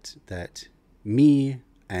that me,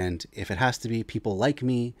 and if it has to be people like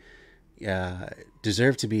me,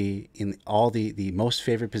 deserve to be in all the most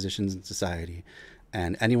favored positions in society,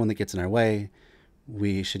 and anyone that gets in our way,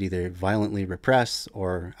 we should either violently repress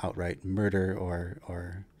or outright murder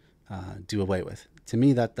or do away with. To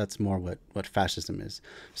me, that's more what fascism is.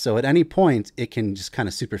 So at any point, it can just kind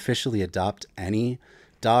of superficially adopt any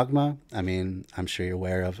dogma. I mean, I'm sure you're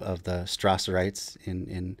aware of the Strasserites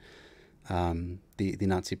in the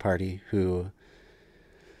Nazi Party, who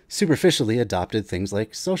superficially adopted things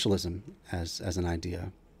like socialism as an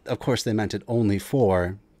idea. Of course, they meant it only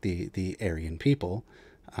for the Aryan people,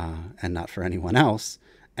 and not for anyone else.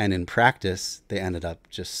 And in practice, they ended up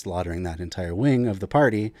just slaughtering that entire wing of the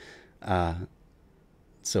party.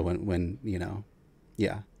 So when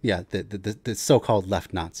the so-called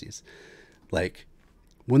left Nazis, like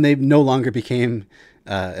when they no longer became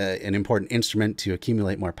an important instrument to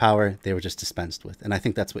accumulate more power, they were just dispensed with. And I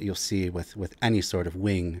think that's what you'll see with any sort of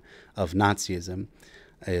wing of Nazism,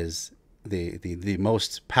 is the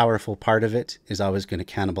most powerful part of it is always going to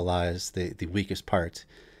cannibalize the weakest part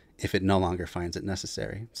if it no longer finds it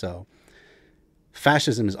necessary. So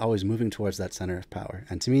fascism is always moving towards that center of power.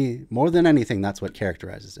 And to me, more than anything, that's what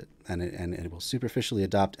characterizes it. And it will superficially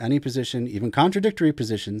adopt any position, even contradictory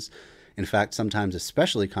positions. In fact, sometimes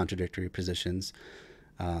especially contradictory positions.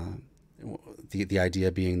 The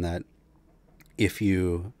idea being that if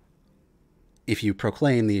you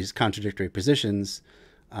proclaim these contradictory positions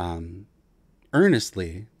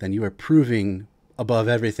earnestly, then you are proving above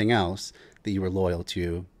everything else that you are loyal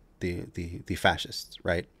to the fascists,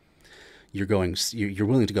 right? You're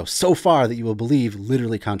willing to go so far that you will believe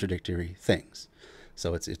literally contradictory things.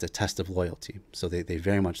 So it's a test of loyalty. So they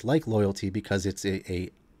very much like loyalty because it's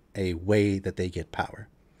a way that they get power.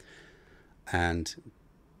 And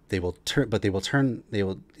they will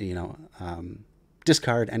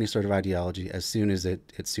discard any sort of ideology as soon as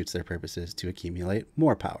it suits their purposes to accumulate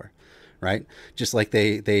more power, right? Just like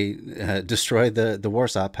they destroyed the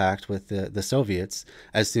Warsaw Pact with the Soviets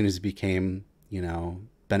as soon as it became,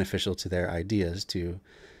 beneficial to their ideas to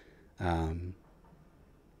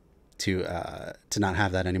not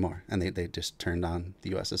have that anymore, and they just turned on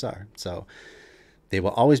the USSR. So they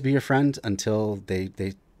will always be your friend until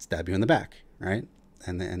they stab you in the back, right?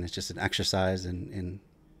 And it's just an exercise in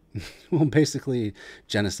well, basically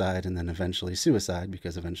genocide, and then eventually suicide,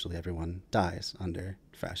 because eventually everyone dies under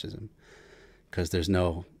fascism, because there's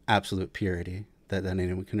no absolute purity that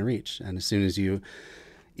anyone can reach. And as soon as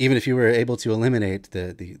even if you were able to eliminate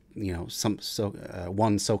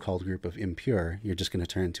one so-called group of impure, you're just going to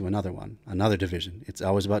turn to another division. It's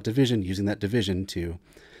always about division, using that division to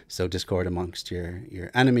sow discord amongst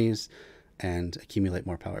your enemies and accumulate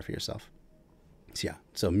more power for yourself. So yeah,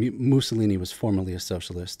 so Mussolini was formerly a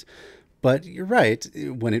socialist, but you're right,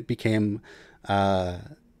 when it became,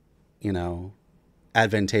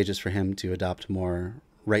 advantageous for him to adopt more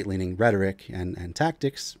right-leaning rhetoric and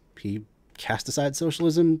tactics, he cast aside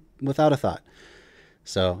socialism without a thought.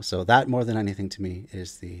 So that, more than anything to me,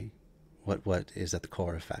 is what is at the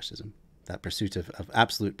core of fascism. That pursuit of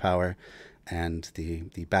absolute power and the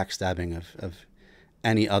backstabbing of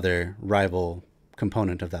any other rival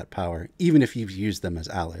component of that power, even if you've used them as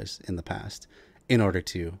allies in the past, in order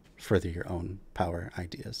to further your own power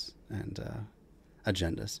ideas and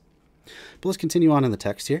agendas. But let's continue on in the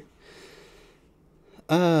text here.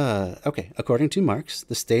 Okay, according to Marx,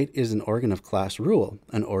 the state is an organ of class rule,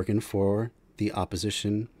 an organ for the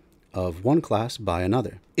opposition of one class by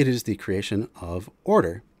another. It is the creation of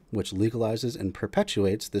order, which legalizes and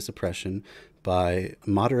perpetuates this oppression by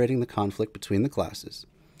moderating the conflict between the classes.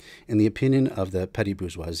 In the opinion of the petty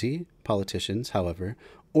bourgeoisie politicians, however,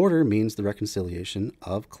 order means the reconciliation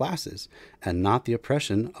of classes and not the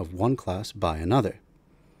oppression of one class by another.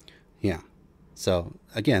 Yeah. So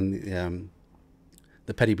again,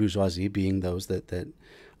 the petty bourgeoisie being those that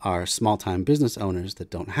are small-time business owners that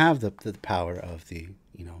don't have the power of the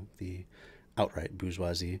outright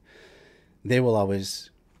bourgeoisie. They will always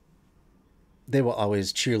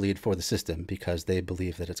cheerlead for the system because they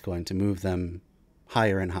believe that it's going to move them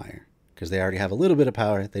higher and higher, because they already have a little bit of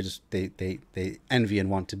power. They envy and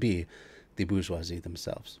want to be the bourgeoisie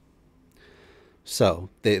themselves. So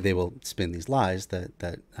they will spin these lies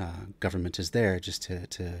that government is there just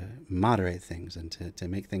to moderate things and to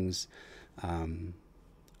make things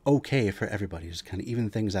okay for everybody, just kind of even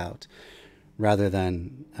things out, rather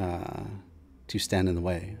than to stand in the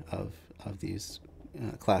way of these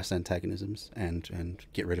class antagonisms and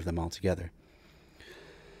get rid of them altogether.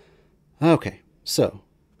 Okay, so,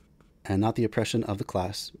 and not the oppression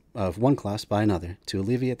of one class by another. To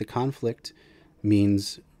alleviate the conflict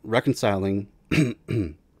means reconciling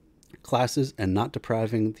classes and not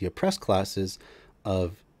depriving the oppressed classes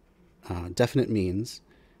of definite means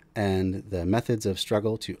and the methods of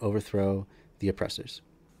struggle to overthrow the oppressors.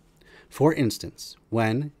 For instance,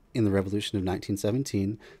 when, in the Revolution of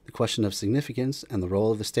 1917, the question of significance and the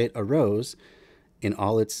role of the state arose in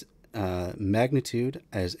all its magnitude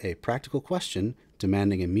as a practical question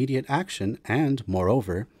demanding immediate action and,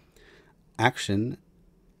 moreover, action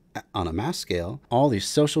on a mass scale, all these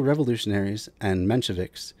social revolutionaries and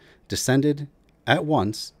Mensheviks descended at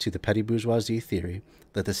once to the petty bourgeoisie theory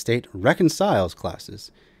that the state reconciles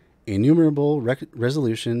classes. Innumerable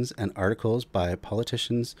resolutions and articles by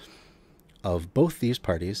politicians of both these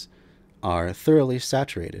parties are thoroughly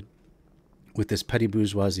saturated with this petty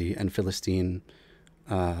bourgeoisie and Philistine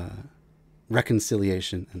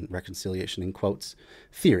reconciliation in quotes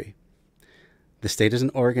theory. The state is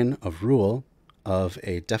an organ of rule of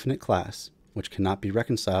a definite class which cannot be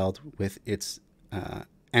reconciled with its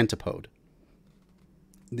antipode,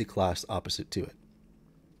 the class opposite to it.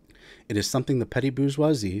 It is something the petty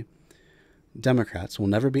bourgeoisie Democrats will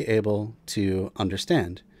never be able to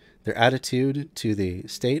understand. Their attitude to the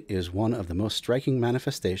state is one of the most striking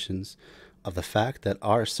manifestations of the fact that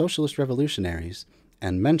our socialist revolutionaries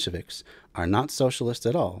and Mensheviks are not socialist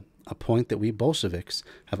at all, a point that we Bolsheviks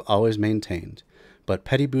have always maintained, but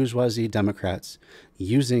petty bourgeoisie Democrats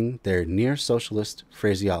using their near-socialist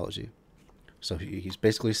phraseology. So he's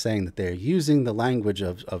basically saying that they're using the language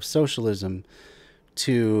of socialism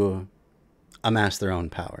to amass their own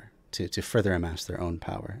power, to further amass their own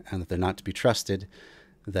power, and that they're not to be trusted,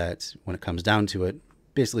 that when it comes down to it,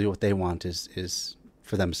 basically what they want is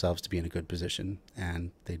for themselves to be in a good position,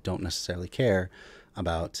 and they don't necessarily care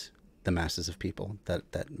about the masses of people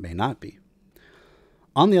that may not be.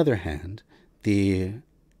 On the other hand, the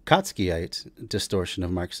Trotskyite distortion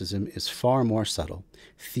of Marxism is far more subtle.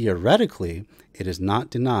 Theoretically, it is not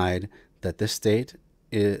denied that the state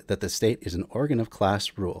is an organ of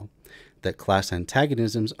class rule, that class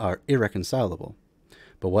antagonisms are irreconcilable.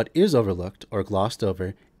 But what is overlooked or glossed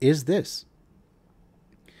over is this.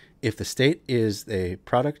 If the state is a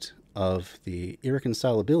product of the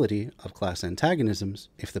irreconcilability of class antagonisms,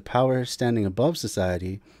 if the power standing above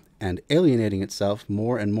society and alienating itself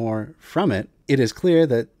more and more from it, it is clear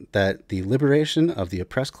that the liberation of the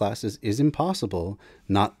oppressed classes is impossible,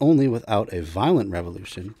 not only without a violent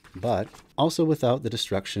revolution, but also without the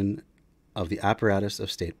destruction of the apparatus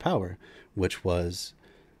of state power, which was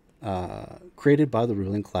created by the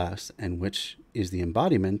ruling class and which is the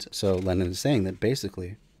embodiment. So Lenin is saying that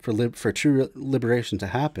basically for true liberation to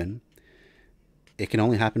happen, it can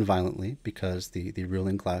only happen violently, because the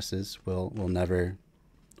ruling classes will never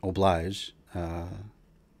oblige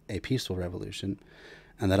a peaceful revolution,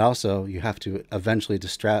 and that also you have to eventually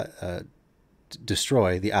destroy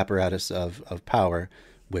the apparatus of power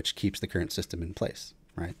which keeps the current system in place.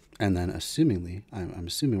 right? And then assumingly, I'm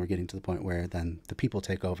assuming we're getting to the point where then the people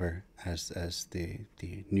take over as the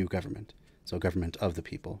new government. So government of the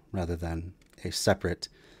people rather than a separate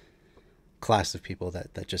class of people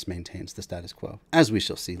that just maintains the status quo. As we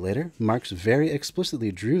shall see later, Marx very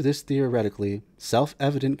explicitly drew this theoretically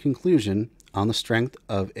self-evident conclusion on the strength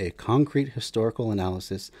of a concrete historical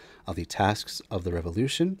analysis of the tasks of the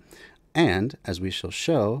revolution, and, as we shall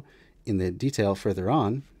show in the detail further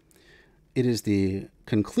on, it is the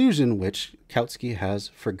conclusion which Kautsky has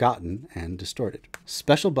forgotten and distorted.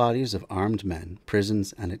 Special bodies of armed men,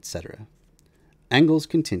 prisons, and etc. Engels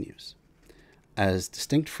continues, as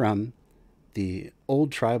distinct from the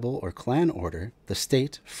old tribal or clan order, the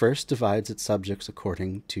state first divides its subjects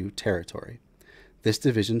according to territory. This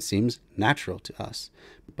division seems natural to us,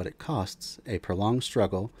 but it costs a prolonged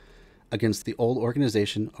struggle against the old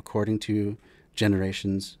organization according to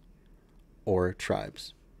generations or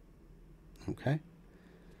tribes. Okay?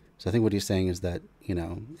 So I think what he's saying is that,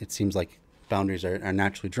 it seems like boundaries are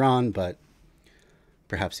naturally drawn, but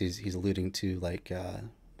perhaps he's alluding to like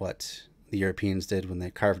what the Europeans did when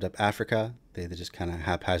they carved up Africa. They just kind of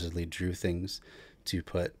haphazardly drew things to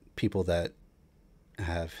put people that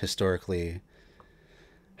have historically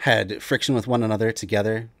had friction with one another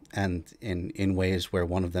together, and in ways where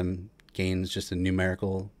one of them gains just a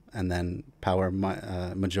numerical and then power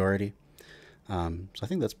majority. So I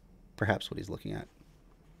think that's perhaps what he's looking at,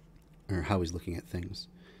 or how he's looking at things.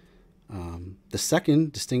 The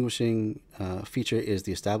second distinguishing feature is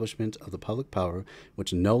the establishment of the public power,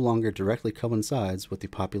 which no longer directly coincides with the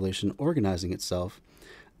population organizing itself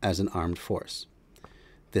as an armed force.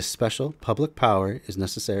 This special public power is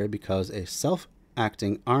necessary because a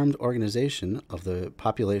self-acting armed organization of the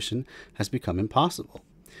population has become impossible.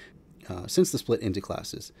 Since the split into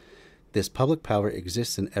classes, this public power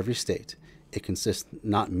exists in every state. It consists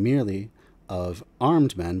not merely of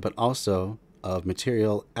armed men, but also of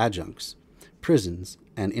material adjuncts, prisons,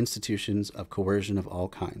 and institutions of coercion of all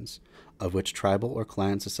kinds, of which tribal or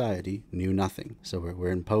clan society knew nothing. So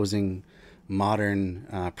we're imposing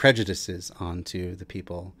modern prejudices onto the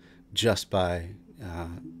people just by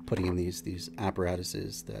putting in these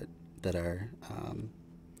apparatuses that are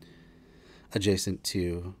adjacent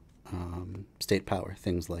to state power,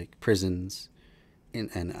 things like prisons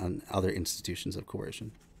and other institutions of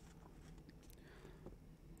coercion.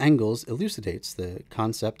 Engels elucidates the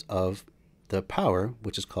concept of the power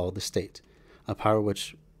which is called the state, a power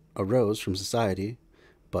which arose from society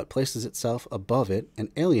but places itself above it and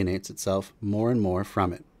alienates itself more and more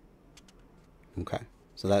from it. Okay,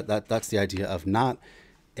 so that's the idea of not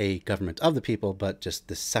a government of the people, but just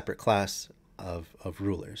this separate class of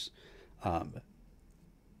rulers.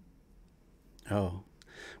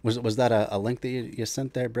 Was that a link that you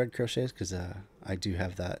sent there, Bread Crochets? Because I do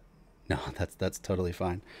have that. No, that's totally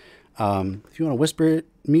fine. If you want to whisper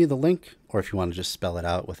me the link, or if you want to just spell it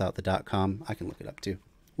out without the .com, I can look it up too.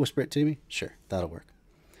 Whisper it to me? Sure, that'll work.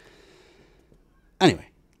 Anyway,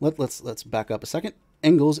 let's back up a second.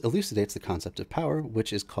 Engels elucidates the concept of power,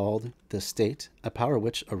 which is called the state, a power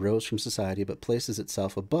which arose from society but places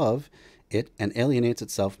itself above it and alienates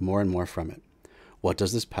itself more and more from it. What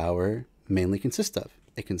does this power mainly consist of?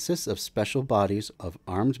 It consists of special bodies of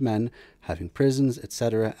armed men having prisons,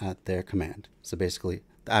 etc. at their command. So basically,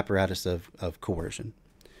 the apparatus of coercion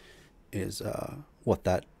is what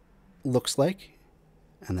that looks like,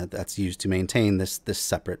 and that's used to maintain this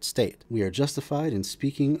separate state. We are justified in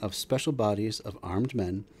speaking of special bodies of armed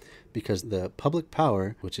men because the public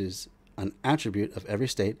power, which is an attribute of every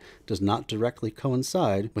state, does not directly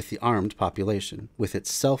coincide with the armed population, with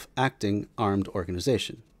its self-acting armed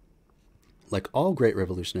organization. Like all great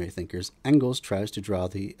revolutionary thinkers, Engels tries to draw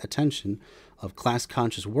the attention of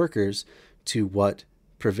class-conscious workers to what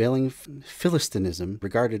prevailing Philistinism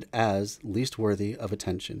regarded as least worthy of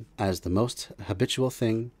attention, as the most habitual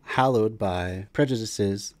thing, hallowed by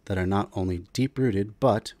prejudices that are not only deep-rooted,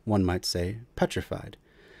 but, one might say, petrified.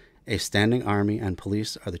 A standing army and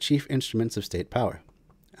police are the chief instruments of state power,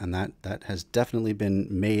 and that has definitely been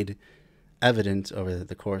made evident over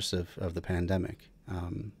the course of the pandemic.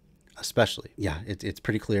 Especially, yeah, it's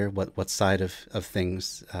pretty clear what side of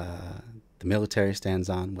things the military stands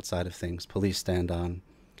on, what side of things police stand on,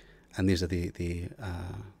 and these are the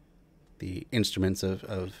instruments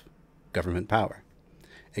of government power,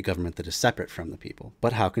 a government that is separate from the people.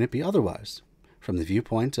 But how can it be otherwise? From the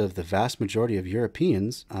viewpoint of the vast majority of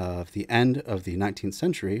Europeans of the end of the 19th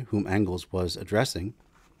century, whom Engels was addressing,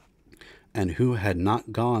 and who had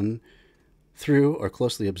not gone through or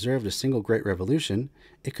closely observed a single great revolution,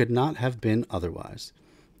 it could not have been otherwise.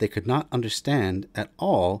 they could not understand at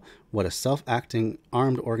all what a self-acting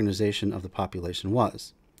armed organization of the population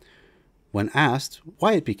was. When asked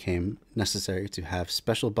why it became necessary to have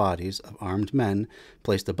special bodies of armed men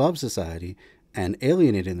placed above society and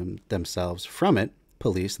alienating themselves from it,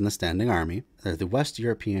 police and the standing army, the West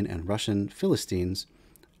European and Russian Philistines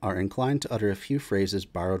are inclined to utter a few phrases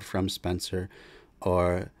borrowed from Spencer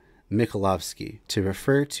or Mikhailovsky to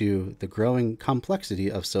refer to the growing complexity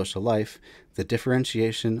of social life, the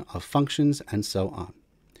differentiation of functions, and so on.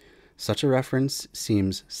 Such a reference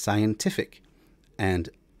seems scientific and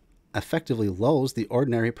effectively lulls the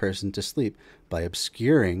ordinary person to sleep by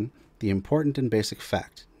obscuring the important and basic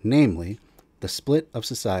fact, namely, the split of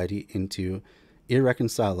society into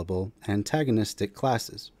irreconcilable antagonistic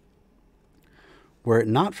classes. Were it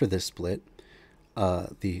not for this split,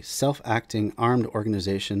 the self-acting armed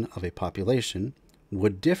organization of a population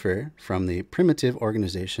would differ from the primitive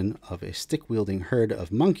organization of a stick-wielding herd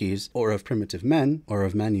of monkeys, or of primitive men, or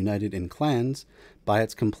of men united in clans, by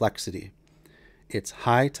its complexity, its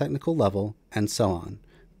high technical level, and so on.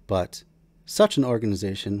 But such an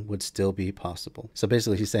organization would still be possible. So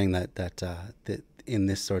basically he's saying that in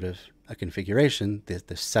this sort of a configuration,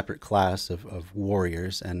 the separate class of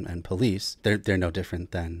warriors and police, they're no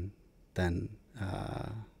different than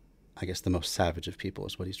I guess the most savage of people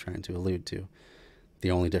is what he's trying to allude to. The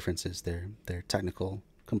only difference is their technical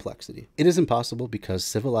complexity. It is impossible because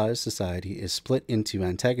civilized society is split into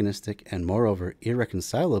antagonistic and moreover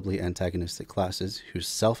irreconcilably antagonistic classes whose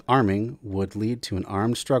self-arming would lead to an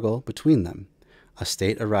armed struggle between them. A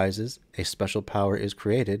state arises, a special power is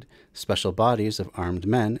created, special bodies of armed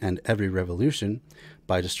men, and every revolution,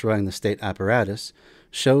 by destroying the state apparatus,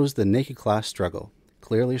 shows the naked class struggle,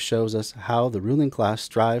 clearly shows us how the ruling class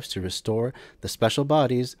strives to restore the special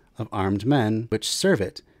bodies of armed men which serve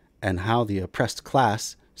it, and how the oppressed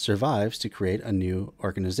class survives to create a new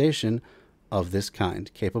organization of this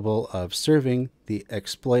kind, capable of serving the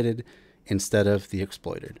exploited instead of the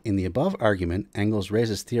exploited. In the above argument, Engels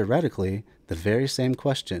raises theoretically the very same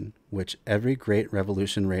question which every great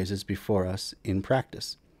revolution raises before us in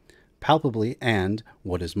practice. Palpably and,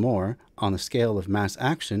 what is more, on the scale of mass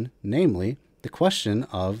action, namely, the question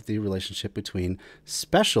of the relationship between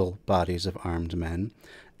special bodies of armed men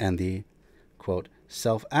and the, quote,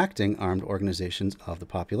 self-acting armed organizations of the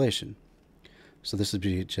population. So this would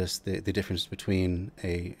be just the difference between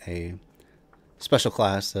a special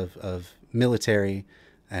class of military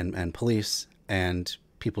and police and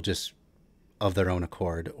people just of their own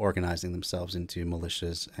accord organizing themselves into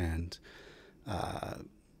militias and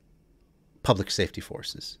public safety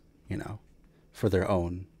forces, for their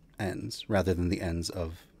own ends rather than the ends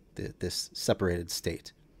of this separated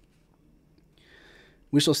state.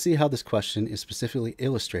 We shall see how this question is specifically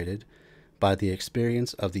illustrated by the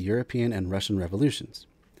experience of the European and Russian revolutions.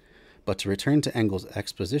 But to return to Engels'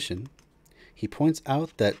 exposition, he points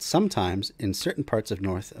out that sometimes in certain parts of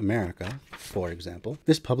North America, for example,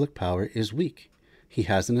 this public power is weak. He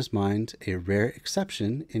has in his mind a rare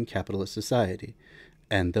exception in capitalist society,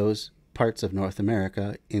 and those parts of North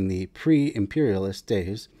America in the pre-imperialist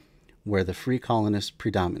days where the free colonists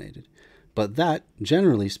predominated. But that,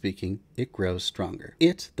 generally speaking, it grows stronger.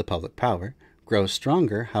 It, the public power, grows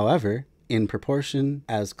stronger, however, in proportion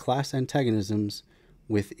as class antagonisms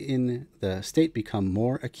within the state become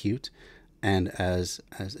more acute and as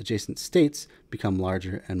adjacent states become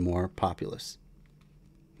larger and more populous.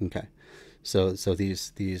 Okay, so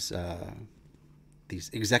these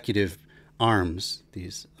executive arms,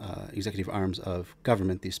 executive arms of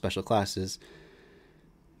government, these special classes,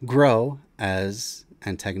 grow as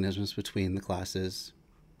antagonisms between the classes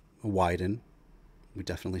widen. We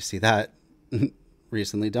definitely see that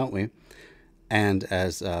recently, don't we? And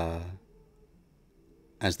as the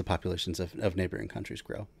populations of neighboring countries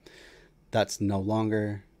grow. That's no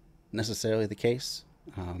longer necessarily the case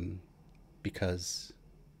because,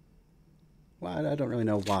 well, I don't really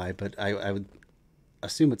know why, but I would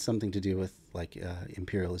assume it's something to do with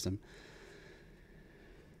imperialism.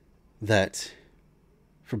 That,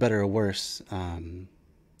 for better or worse,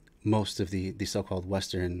 most of the so-called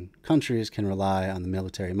Western countries can rely on the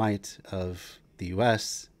military might of the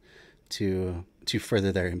U.S. to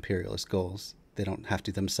further their imperialist goals. They don't have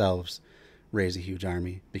to themselves raise a huge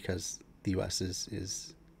army because the U.S.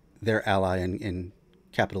 is their ally in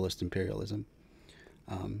capitalist imperialism,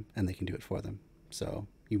 and they can do it for them. So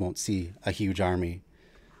you won't see a huge army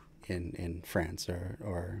in France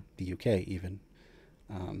or the UK even,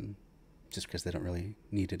 just because they don't really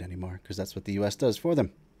need it anymore, because that's what the U.S. does for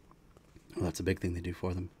them. Well, that's a big thing they do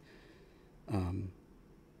for them.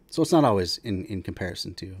 So it's not always in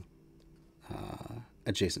comparison to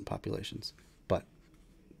adjacent populations, but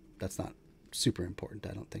that's not super important,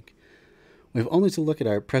 I don't think. We have only to look at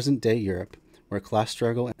our present-day Europe, where class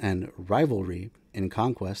struggle and rivalry in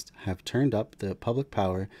conquest have turned up the public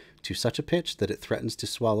power to such a pitch that it threatens to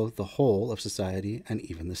swallow the whole of society and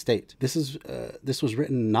even the state. This was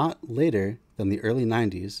written not later than the early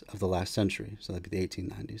 90s of the last century, so that'd be the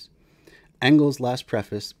 1890s. Engels' last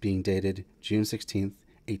preface being dated June 16th,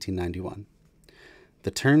 1891.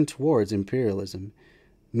 The turn towards imperialism,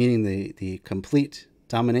 meaning the complete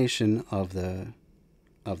domination of the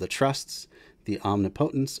trusts, the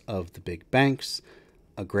omnipotence of the big banks,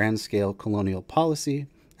 a grand-scale colonial policy,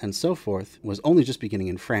 and so forth, was only just beginning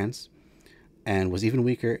in France and was even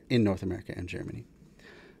weaker in North America and Germany.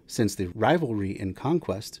 Since the rivalry in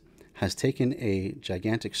conquest has taken a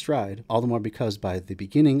gigantic stride, all the more because by the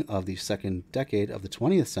beginning of the second decade of the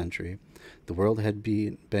 20th century, the world had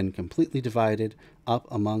been completely divided up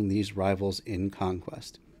among these rivals in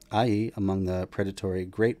conquest, i.e. among the predatory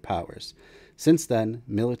great powers. Since then,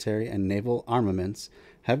 military and naval armaments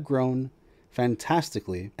have grown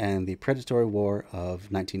fantastically, and the predatory war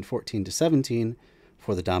of 1914 to 17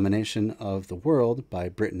 for the domination of the world by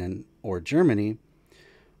Britain or Germany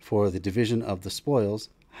for the division of the spoils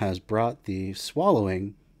has brought the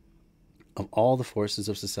swallowing of all the forces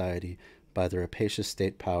of society by the rapacious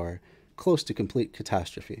state power close to complete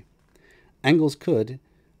catastrophe. Engels could,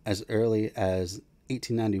 as early as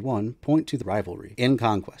 1891, point to the rivalry in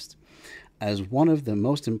conquest as one of the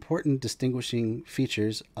most important distinguishing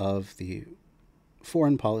features of the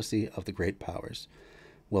foreign policy of the great powers,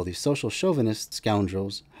 while the social chauvinist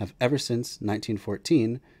scoundrels have ever since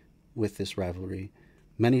 1914, with this rivalry,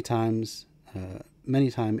 many times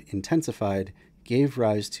intensified, gave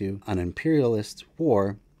rise to an imperialist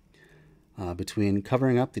war between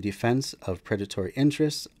covering up the defense of predatory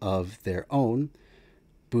interests of their own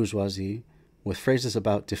bourgeoisie with phrases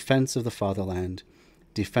about defense of the fatherland,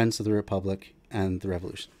 defense of the republic, and the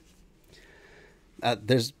revolution.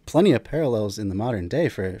 There's plenty of parallels in the modern day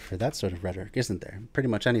for that sort of rhetoric, isn't there? Pretty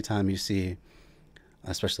much any time you see,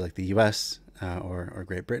 especially like the U.S. Or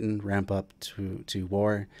Great Britain, ramp up to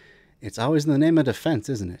war, it's always in the name of defense,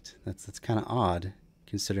 isn't it? That's kind of odd,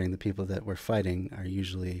 considering the people that we're fighting are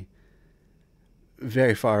usually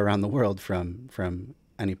very far around the world from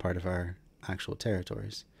any part of our actual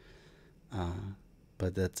territories.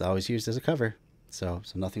 But that's always used as a cover. So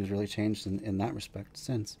nothing's really changed in that respect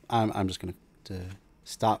since. I'm just going to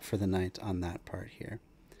stop for the night on that part here.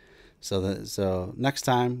 So next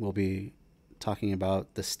time we'll be talking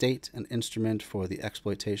about the state, an instrument for the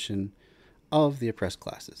exploitation of the oppressed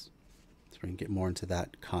classes. So we're going to get more into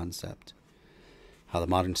that concept. How the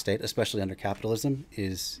modern state, especially under capitalism,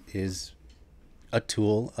 is a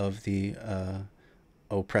tool of the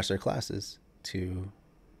oppressor classes to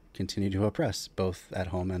continue to oppress, both at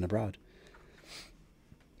home and abroad.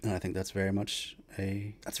 And I think that's very much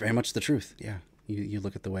the truth. Yeah, you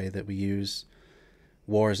look at the way that we use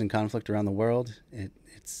wars and conflict around the world.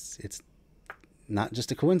 It's not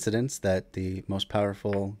just a coincidence that the most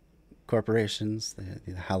powerful corporations,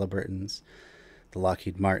 the Halliburtons, the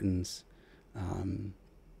Lockheed Martins,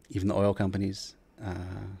 even the oil companies,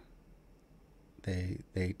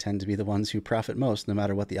 they tend to be the ones who profit most, no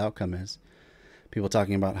matter what the outcome is. People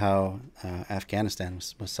talking about how Afghanistan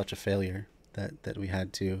was such a failure that we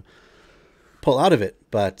had to pull out of it.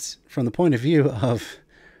 But from the point of view of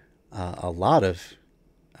a lot of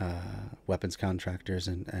weapons contractors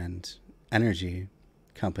and energy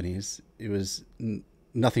companies, it was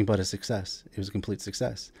nothing but a success. It was a complete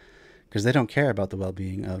success because they don't care about the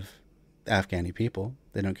well-being of Afghani people.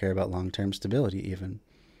 They don't care about long-term stability even.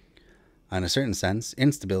 In a certain sense,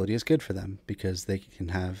 instability is good for them because they can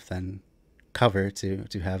have then cover to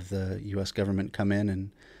have the U.S. government come in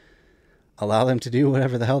and allow them to do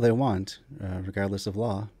whatever the hell they want, regardless of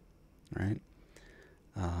law, right?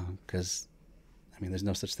 Because, there's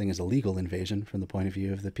no such thing as a legal invasion from the point of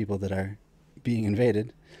view of the people that are being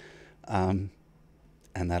invaded. And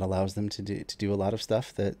that allows them to do a lot of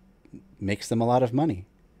stuff that makes them a lot of money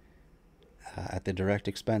at the direct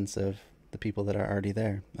expense of the people that are already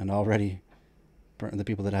there and already the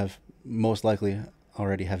people that have most likely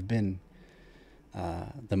already have been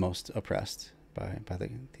the most oppressed by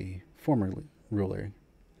the former ruler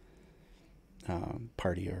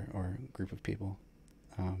party or group of people.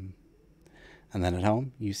 And then at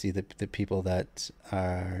home, you see the people that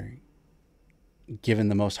are given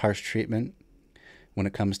the most harsh treatment when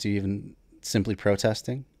it comes to even simply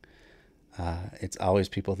protesting. It's always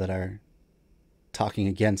people that are talking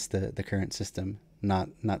against the current system, not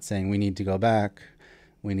saying we need to go back,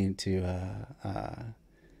 we need to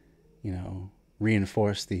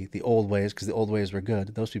reinforce the old ways because the old ways were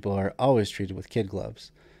good. Those people are always treated with kid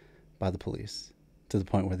gloves by the police, to the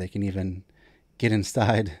point where they can even get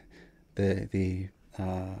inside the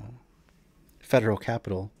federal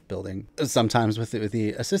Capitol building, sometimes with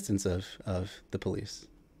the assistance of the police.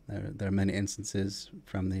 There are many instances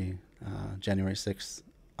from the January 6th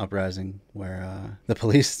uprising where the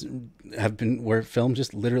police were filmed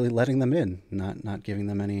just literally letting them in, not giving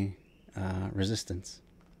them any resistance.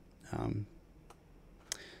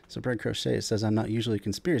 So Bread Crochet says, I'm not usually a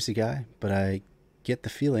conspiracy guy, but I get the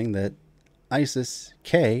feeling that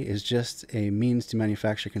ISIS-K is just a means to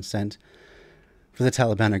manufacture consent for the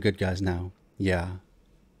Taliban are good guys now. Yeah,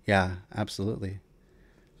 absolutely.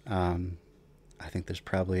 I think there's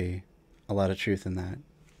probably a lot of truth in that.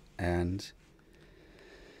 And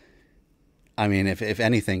I mean, if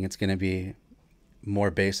anything, it's going to be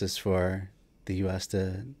more basis for the U.S.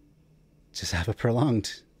 to just have a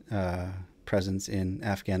prolonged presence in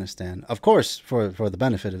Afghanistan. Of course, for the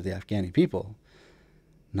benefit of the Afghani people,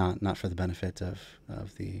 not for the benefit of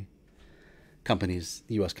the companies,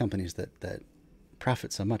 the U.S. companies that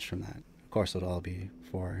profit so much from that. Of course, it'll all be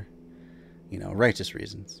for, righteous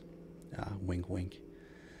reasons. Wink, wink.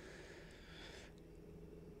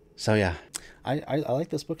 So yeah, I like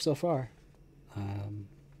this book so far.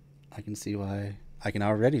 I can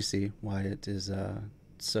already see why it is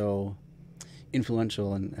so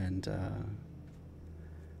influential and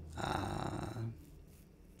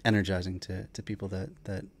energizing to people that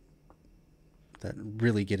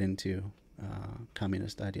really get into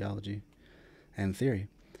communist ideology and theory.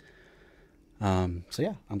 So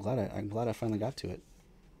yeah, I'm glad I finally got to it.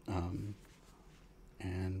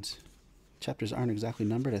 And chapters aren't exactly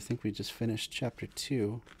numbered. I think we just finished chapter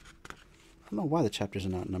 2. I don't know why the chapters are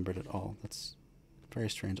not numbered at all. That's very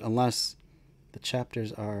strange. Unless the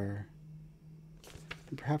chapters are...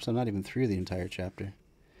 Perhaps I'm not even through the entire chapter.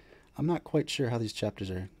 I'm not quite sure how these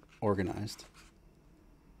chapters are organized.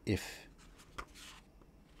 If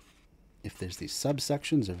there's these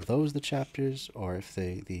subsections, are those the chapters, or if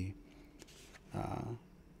the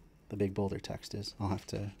big boulder text is. I'll have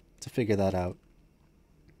to figure that out.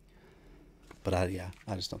 But I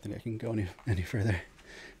just don't think I can go any further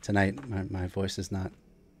tonight. My voice is not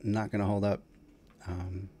going to hold up.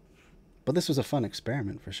 But this was a fun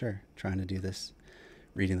experiment for sure, trying to do this,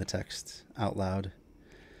 reading the text out loud. It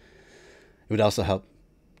would also help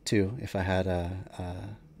too if I had a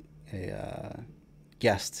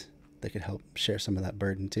guest that could help share some of that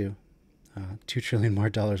burden too. $2 trillion more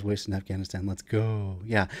wasted in Afghanistan. Let's go.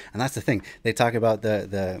 Yeah, and that's the thing. They talk about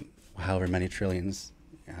the however many trillions.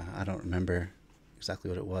 I don't remember exactly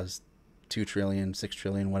what it was. 2 trillion, 6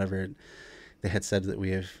 trillion, whatever they had said that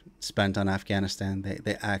we have spent on Afghanistan.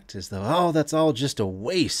 They act as though, oh, that's all just a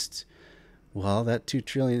waste. Well, that 2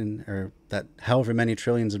 trillion, or that however many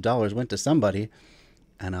trillions of dollars went to somebody,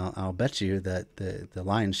 and I'll bet you that the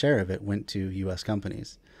lion's share of it went to U.S.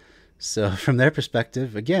 companies. So from their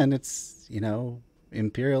perspective, again, it's,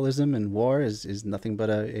 imperialism and war is nothing but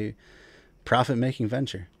a profit-making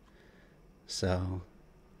venture. So,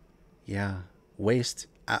 yeah, waste.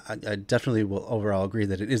 I definitely will overall agree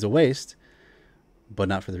that it is a waste, but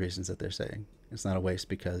not for the reasons that they're saying. It's not a waste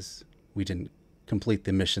because we didn't complete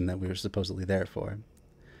the mission that we were supposedly there for.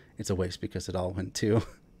 It's a waste because it all went to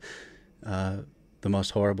the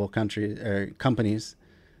most horrible country or companies,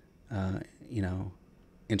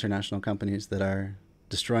 international companies that are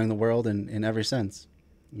destroying the world in every sense.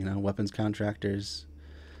 Weapons contractors,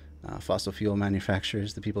 fossil fuel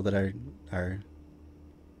manufacturers, the people that are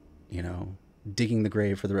digging the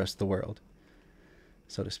grave for the rest of the world,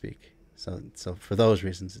 so to speak. So for those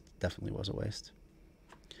reasons, it definitely was a waste.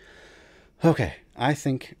 Okay, I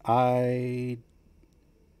think I'm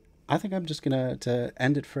just gonna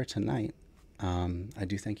end it for tonight. I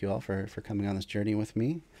do thank you all for coming on this journey with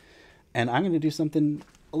me, and I'm gonna do something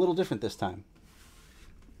a little different this time.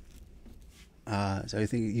 So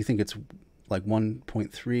you think it's like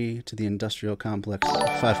 1.3 to the industrial complex,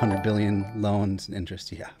 500 billion loans and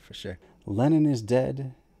interest? Yeah, for sure. Lenin is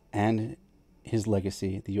dead, and his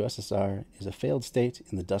legacy, the USSR, is a failed state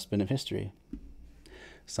in the dustbin of history.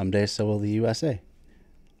 Someday, so will the USA.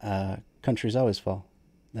 Countries always fall.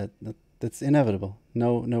 That's inevitable.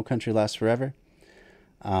 No country lasts forever.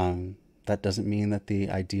 That doesn't mean that the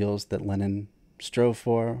ideals that Lenin strove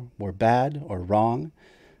for were bad or wrong.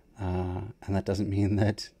 And that doesn't mean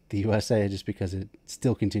that the USA, just because it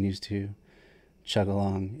still continues to chug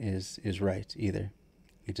along, is right either.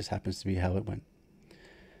 It just happens to be how it went.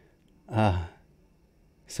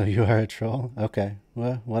 So you are a troll? Okay,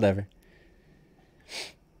 well, whatever.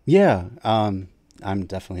 Yeah, I'm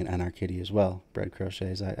definitely an anarchitty as well. Bread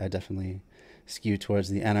Crochets, I definitely skew towards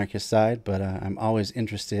the anarchist side, but I'm always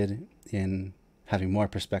interested in having more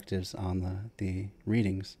perspectives on the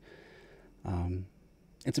readings.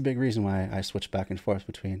 It's a big reason why I switch back and forth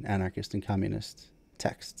between anarchist and communist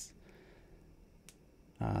texts.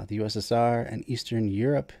 The USSR and Eastern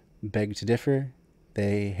Europe beg to differ.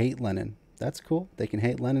 They hate Lenin. That's cool. They can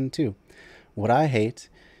hate Lenin too. What I hate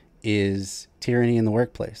is tyranny in the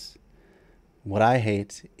workplace. What I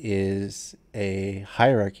hate is a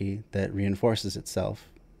hierarchy that reinforces itself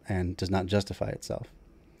and does not justify itself.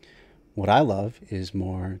 What I love is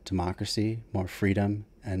more democracy, more freedom,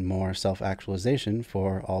 and more self-actualization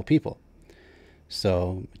for all people.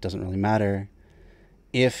 So it doesn't really matter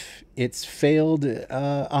if it's failed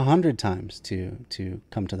 100 times to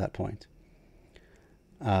come to that point.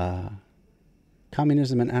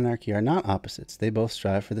 Communism and anarchy are not opposites. They both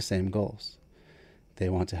strive for the same goals. They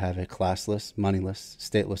want to have a classless, moneyless,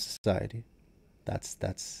 stateless society.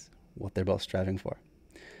 That's what they're both striving for.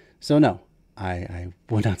 So no, I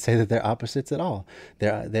would not say that they're opposites at all.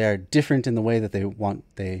 They are different in the way that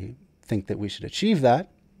they think that we should achieve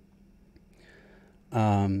that.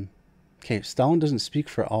 Okay, Stalin doesn't speak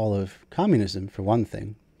for all of communism, for one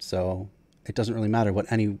thing. So it doesn't really matter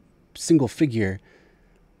what any single figure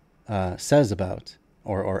says about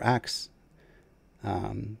or acts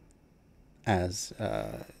as,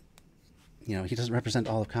 he doesn't represent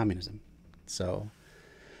all of communism. So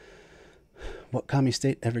what commie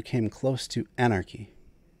state ever came close to anarchy?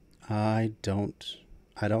 I don't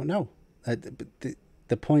know.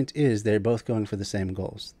 The point is they're both going for the same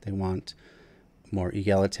goals. They want more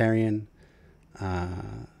egalitarian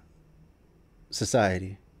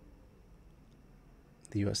society.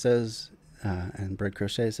 The U.S. says, and Bird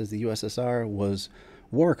Crochet says the USSR was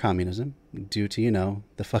war communism due to,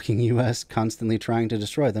 the fucking U.S. constantly trying to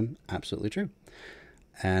destroy them. Absolutely true.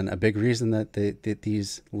 And a big reason that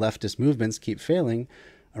these leftist movements keep failing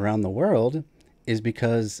around the world is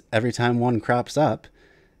because every time one crops up,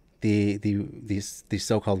 these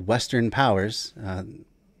so-called Western powers,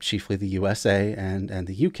 chiefly the USA and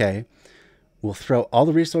the UK, will throw all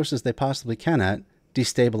the resources they possibly can at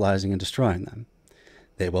destabilizing and destroying them.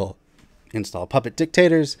 They will install puppet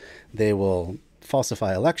dictators. They will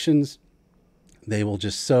falsify elections. They will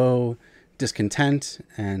just sow discontent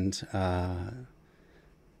and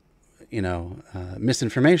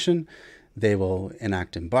misinformation. They will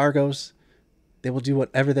enact embargoes. They will do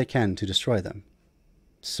whatever they can to destroy them.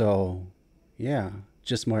 So, yeah,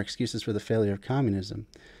 just more excuses for the failure of communism.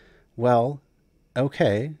 Well,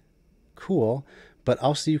 okay, cool, but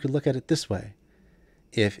also you could look at it this way.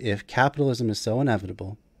 If capitalism is so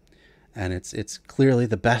inevitable, and it's clearly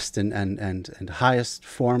the best and highest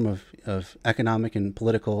form of economic and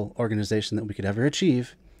political organization that we could ever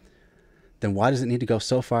achieve, then why does it need to go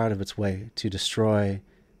so far out of its way to destroy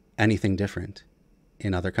anything different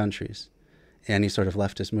in other countries? Any sort of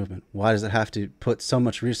leftist movement? Why does it have to put so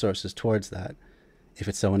much resources towards that if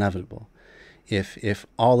it's so inevitable? If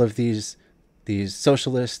all of these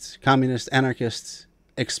socialist, communist, anarchist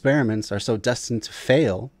experiments are so destined to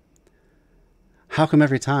fail, how come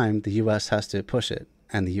every time the US has to push it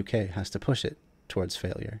and the UK has to push it towards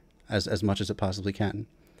failure as much as it possibly can?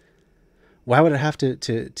 Why would it have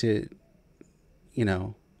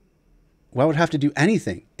why would it have to do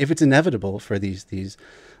anything if it's inevitable for these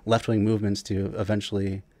left-wing movements to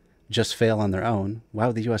eventually just fail on their own? Why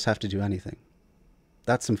would the US have to do anything?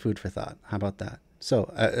 That's some food for thought. How about that?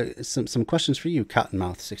 So some questions for you,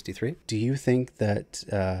 Cottonmouth63. Do you think that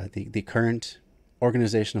the current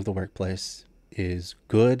organization of the workplace is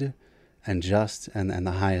good and just and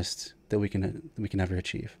the highest that we can ever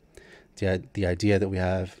achieve? The idea that we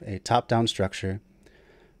have a top-down structure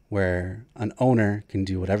where an owner can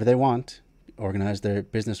do whatever they want, organize their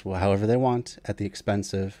business however they want at the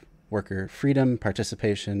expense of worker freedom,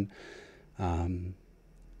 participation, and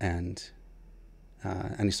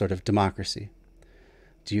any sort of democracy.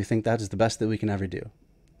 Do you think that is the best that we can ever do?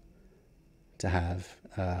 To have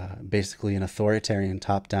basically an authoritarian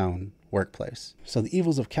top-down workplace. So the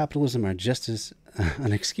evils of capitalism are just as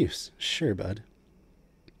an excuse. Sure, bud.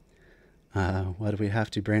 Why do we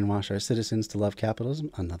have to brainwash our citizens to love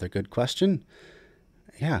capitalism? Another good question.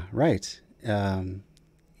 Yeah, right.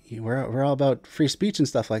 We're all about free speech and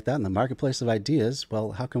stuff like that in the marketplace of ideas.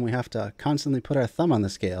 Well, how come we have to constantly put our thumb on the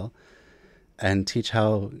scale and teach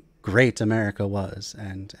how great America was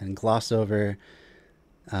and gloss over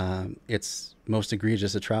its most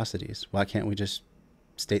egregious atrocities? Why can't we just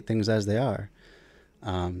state things as they are?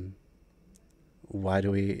 Why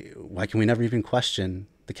can we never even question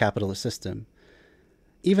the capitalist system,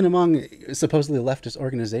 even among supposedly leftist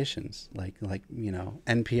organizations like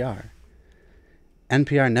NPR?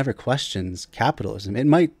 NPR never questions capitalism. It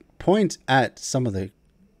might point at some of the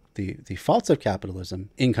the faults of capitalism,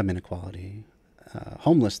 income inequality,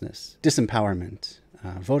 homelessness, disempowerment,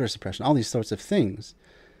 voter suppression, all these sorts of things.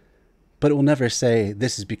 But it will never say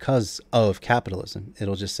this is because of capitalism.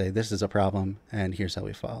 It'll just say this is a problem and here's how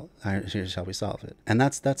we solve it. And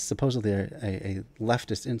that's supposedly a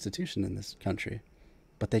leftist institution in this country.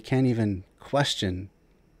 But they can't even question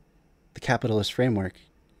the capitalist framework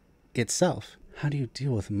itself. How do you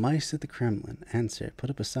deal with mice at the Kremlin? Answer: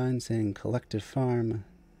 put up a sign saying collective farm,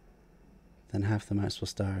 then half the mice will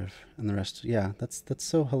starve and the rest. Yeah, that's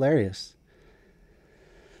so hilarious.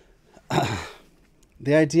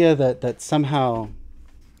 The idea that somehow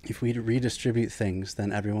if we redistribute things,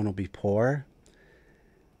 then everyone will be poor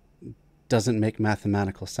doesn't make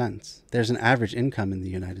mathematical sense. There's an average income in the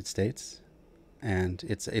United States, and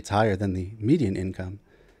it's higher than the median income.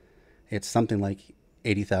 It's something like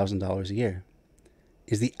 $80,000 a year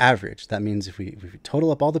is the average. That means if we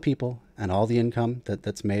total up all the people and all the income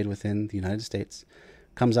that's made within the United States,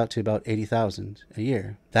 comes out to about $80,000 a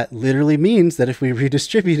year. That literally means that if we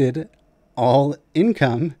redistributed all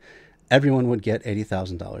income, everyone would get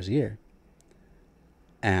 $80,000 a year.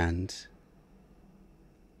 And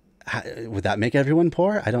would that make everyone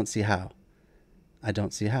poor? I don't see how.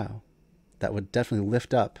 That would definitely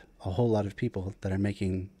lift up a whole lot of people that are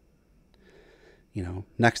making,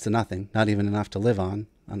 next to nothing, not even enough to live on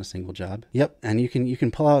a single job. Yep, and you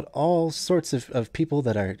can pull out all sorts of people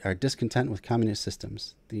that are discontent with communist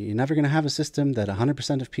systems. You're never going to have a system that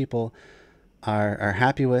 100% of people are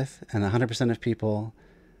happy with and 100% of people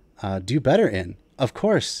do better in. Of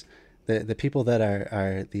course, the people that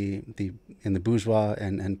are in the bourgeois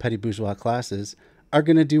and petty bourgeois classes are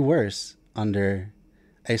going to do worse under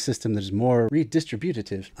a system that is more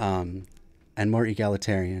redistributive and more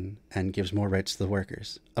egalitarian and gives more rights to the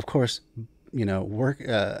workers. Of course,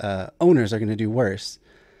 owners are going to do worse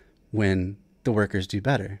when the workers do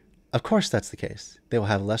better. Of course, that's the case. They will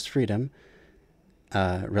have less freedom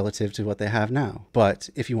relative to what they have now. But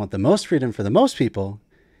if you want the most freedom for the most people,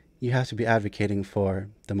 you have to be advocating for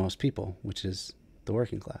the most people, which is the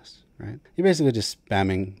working class, right? You're basically just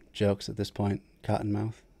spamming jokes at this point,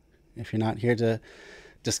 cottonmouth. If you're not here to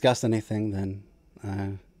discuss anything, then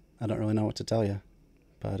I don't really know what to tell you.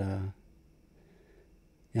 But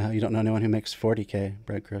you don't know anyone who makes 40K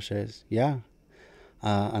bread crochets. Yeah.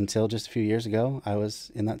 Until just a few years ago, I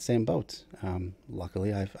was in that same boat.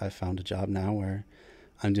 Luckily, I've found a job now where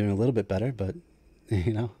I'm doing a little bit better, but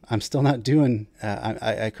I'm still not doing.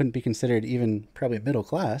 I couldn't be considered even probably middle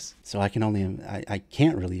class. So I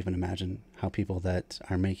can't really even imagine how people that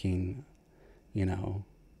are making,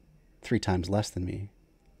 3 times less than me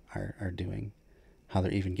are doing, how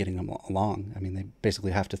they're even getting along. I mean, they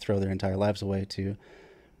basically have to throw their entire lives away to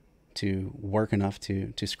work enough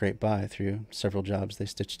to scrape by through several jobs they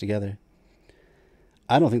stitch together.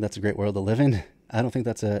 I don't think that's a great world to live in. I don't think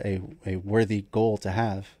that's a worthy goal to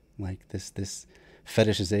have, like this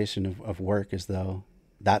fetishization of work as though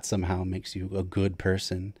that somehow makes you a good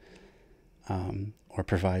person or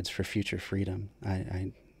provides for future freedom.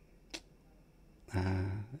 I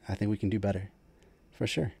think we can do better, for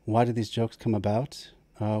sure. Why did these jokes come about?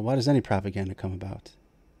 Why does any propaganda come about?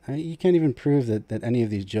 You can't even prove that any of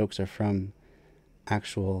these jokes are from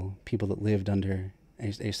actual people that lived under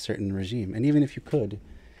a certain regime. And even if you could,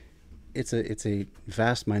 it's a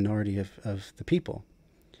vast minority of the people.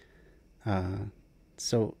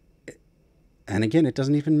 So, and again, it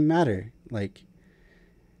doesn't even matter. Like,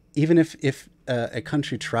 even if a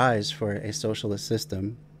country tries for a socialist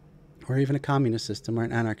system, or even a communist system, or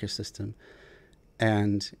an anarchist system,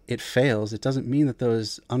 and it fails, it doesn't mean that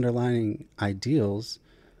those underlying ideals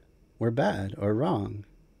were bad or wrong.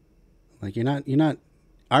 Like, you're not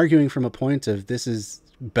arguing from a point of this is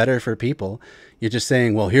better for people. You're just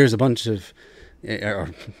saying, well, here's a bunch of, or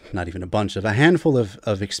not even a bunch of, a handful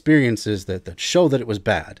of experiences that show that it was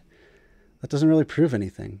bad. That doesn't really prove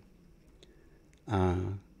anything.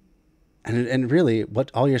 And really, what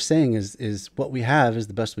all you're saying is what we have is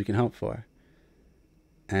the best we can hope for.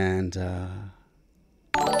 And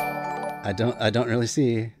I don't really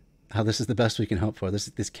see how this is the best we can hope for.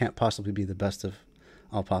 This can't possibly be the best of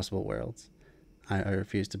all possible worlds. I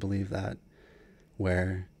refuse to believe that.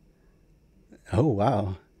 Where, oh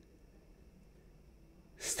wow,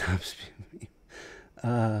 stop speaking.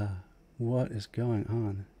 What is going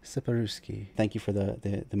on? Siparuski. Thank you for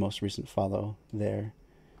the most recent follow there.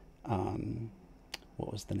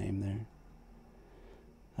 What was the name there?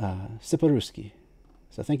 Siparuski.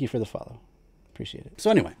 So thank you for the follow. Appreciate it.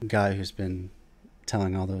 So anyway, guy who's been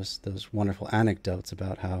telling all those wonderful anecdotes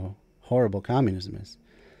about how horrible communism is.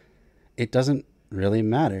 It doesn't really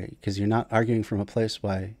matter because you're not arguing from a place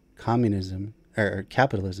why communism or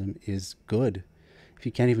capitalism is good. If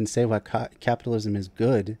you can't even say why capitalism is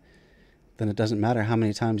good, then it doesn't matter how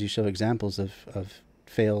many times you show examples of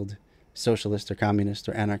failed socialist or communist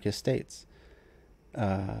or anarchist states.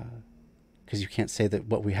 Because you can't say that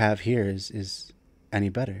what we have here is any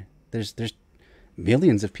better. There's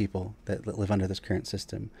millions of people that live under this current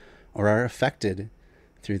system or are affected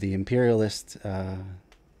through the imperialist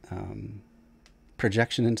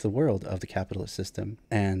projection into the world of the capitalist system,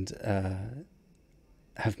 and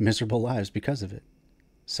have miserable lives because of it.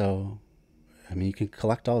 So, I mean, you can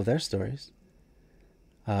collect all of their stories.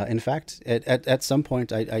 In fact, at some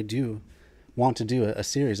point, I do want to do a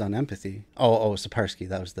series on empathy. Oh, Saparsky,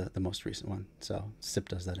 that was the most recent one. So SIP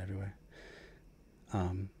does that everywhere.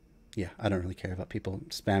 Yeah, I don't really care about people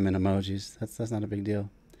spamming emojis. That's not a big deal.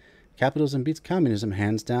 Capitalism beats communism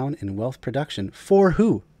hands down in wealth production. For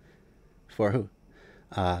who? For who?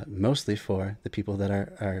 Mostly for the people that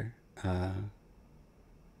are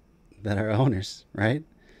owners, right?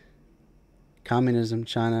 Communism,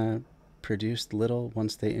 China produced little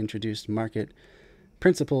once they introduced market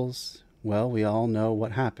principles. Well, we all know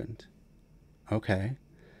what happened. Okay.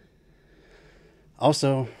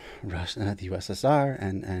 Also, Russia, the USSR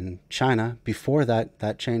and China, before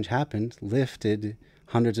that change happened, lifted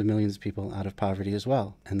hundreds of millions of people out of poverty as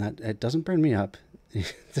well. And that it doesn't burn me up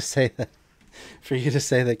to say that, for you to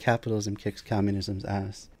say that capitalism kicks communism's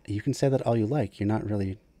ass. You can say that all you like. You're not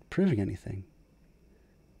really proving anything.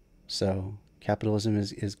 So capitalism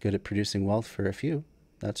is good at producing wealth for a few.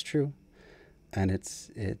 That's true. And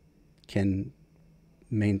it can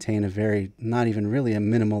maintain a very, not even really a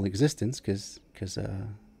minimal existence, because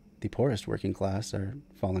the poorest working class are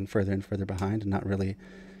falling further and further behind and not really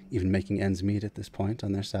even making ends meet at this point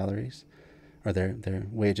on their salaries or their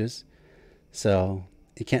wages. So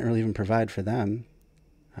you can't really even provide for them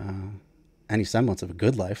any semblance of a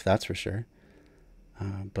good life, that's for sure.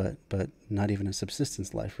 But not even a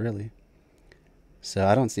subsistence life, really. So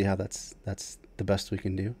I don't see how that's the best we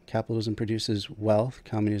can do. Capitalism produces wealth.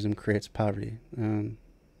 Communism creates poverty.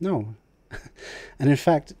 No. And in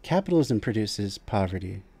fact, capitalism produces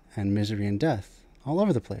poverty and misery and death all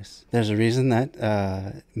over the place. There's a reason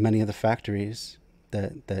that many of the factories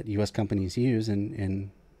that U.S. companies use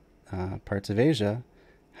in parts of Asia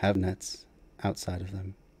have nets outside of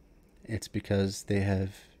them. It's because they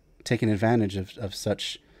have taken advantage of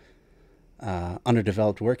such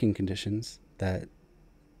underdeveloped working conditions that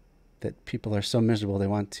people are so miserable they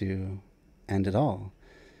want to end it all.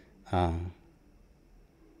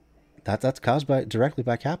 That's caused directly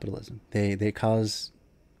by capitalism. They cause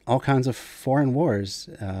all kinds of foreign wars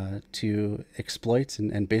to exploit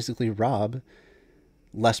and basically rob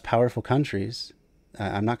less powerful countries.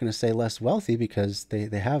 I'm not going to say less wealthy, because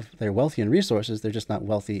they're wealthy in resources. They're just not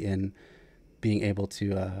wealthy in being able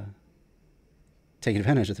to take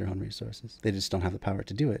advantage of their own resources. They just don't have the power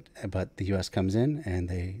to do it. But the U.S. comes in and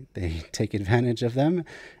they take advantage of them,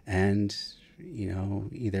 and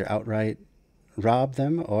either outright rob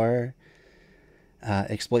them or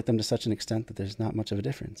exploit them to such an extent that there's not much of a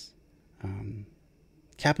difference.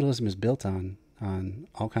 Capitalism is built on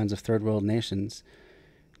all kinds of third world nations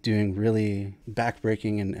doing really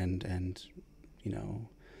backbreaking and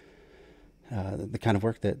the kind of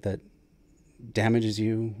work that damages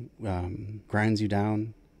you, grinds you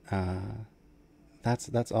down.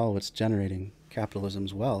 That's all what's generating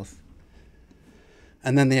capitalism's wealth.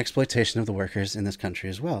 And then the exploitation of the workers in this country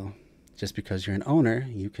as well. Just because you're an owner,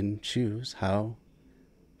 you can choose how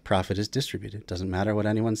profit is distributed. Doesn't matter what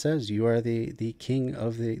anyone says. You are the king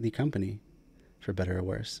of the company, for better or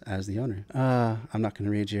worse, as the owner. I'm not going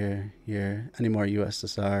to read your any more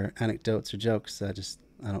USSR anecdotes or jokes. I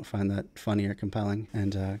don't find that funny or compelling.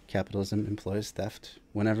 And capitalism employs theft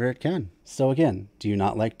whenever it can. So again, do you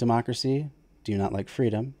not like democracy? Do you not like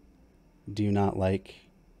freedom? Do you not like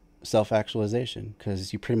self-actualization?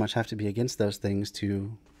 Because you pretty much have to be against those things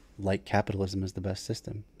to like capitalism as the best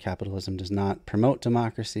system. Capitalism does not promote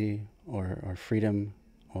democracy or freedom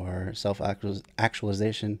or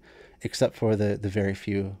self-actualization, except for the very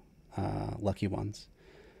few lucky ones.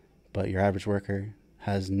 But your average worker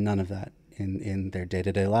has none of that in their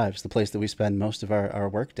day-to-day lives. The place that we spend most of our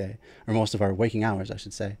work day, or most of our waking hours, I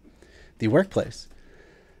should say, the workplace,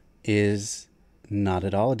 is not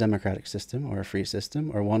at all a democratic system or a free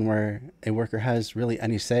system, or one where a worker has really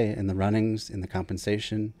any say in the runnings, in the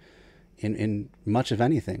compensation, in much of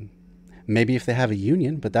anything. Maybe if they have a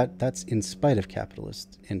union, but that's in spite of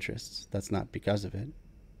capitalist interests. That's not because of it.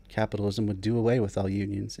 Capitalism would do away with all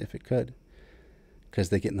unions if it could, because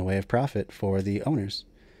they get in the way of profit for the owners.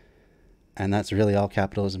 And that's really all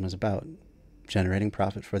capitalism is about, generating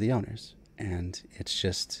profit for the owners. And it's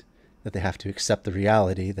just that they have to accept the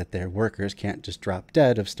reality that their workers can't just drop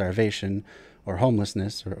dead of starvation or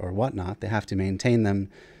homelessness or whatnot. They have to maintain them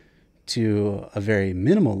to a very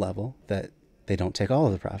minimal level that they don't take all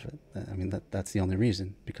of the profit. I mean, that's the only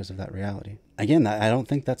reason, because of that reality. Again, I don't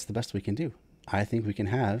think that's the best we can do. I think we can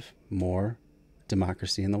have more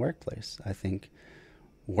democracy in the workplace. I think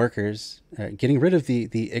workers, getting rid of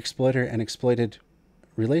the exploiter and exploited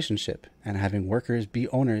relationship and having workers be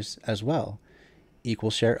owners as well,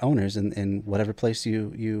 equal share owners in whatever place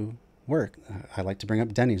you work. I like to bring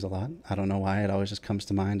up Denny's a lot. I don't know why. It always just comes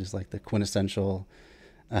to mind as like the quintessential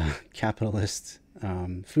capitalist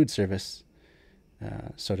food service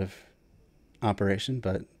sort of operation,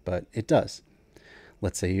 but it does.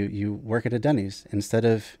 Let's say you work at a Denny's. Instead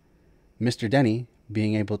of Mr. Denny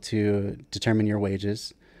being able to determine your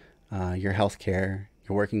wages, your health care,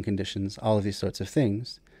 your working conditions, all of these sorts of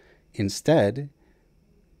things, instead,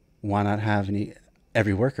 why not have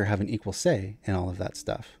every worker have an equal say in all of that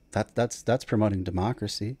stuff? That's promoting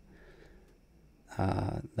democracy.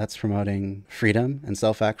 That's promoting freedom and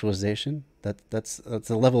self-actualization. That's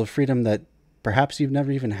a level of freedom that perhaps you've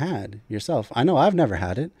never even had yourself. I know I've never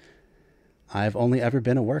had it. I've only ever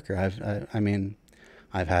been a worker. I mean,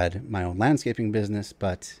 I've had my own landscaping business,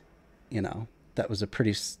 but that was a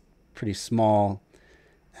pretty small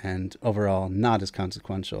and overall not as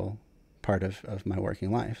consequential part of my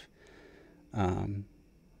working life. My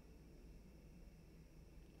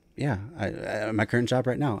current job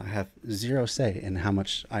right now, I have zero say in how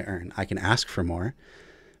much I earn. I can ask for more,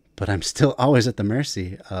 but I'm still always at the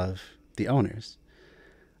mercy of the owners.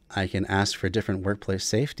 I can ask for different workplace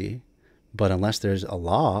safety, but unless there's a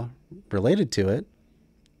law related to it,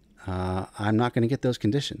 I'm not going to get those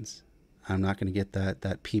conditions. I'm not going to get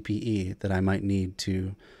that PPE that I might need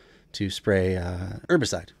to spray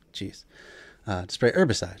herbicide. To spray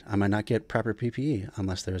herbicide, I might not get proper PPE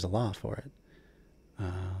unless there's a law for it.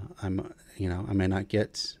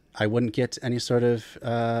 I wouldn't get any sort of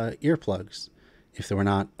earplugs if there were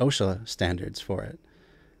not OSHA standards for it.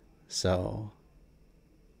 So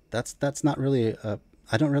that's not really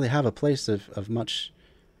I don't really have a place of much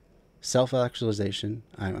self-actualization.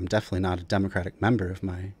 I'm definitely not a democratic member of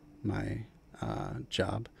my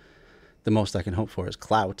job. The most I can hope for is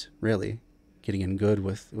clout, really, getting in good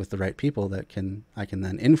with the right people that I can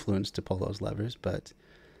then influence to pull those levers. But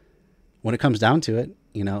when it comes down to it,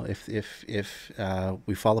 if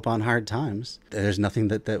we fall upon hard times, there's nothing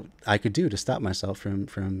that I could do to stop myself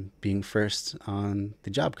from being first on the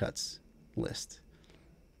job cuts list.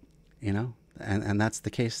 And that's the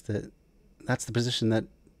case, that's the position that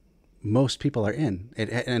most people are in. And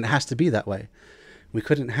it has to be that way. We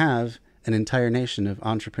couldn't have an entire nation of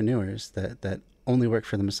entrepreneurs that only work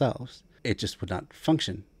for themselves. It just would not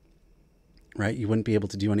function, right? You wouldn't be able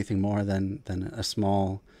to do anything more than a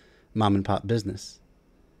small mom and pop business.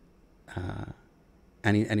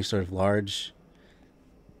 Any sort of large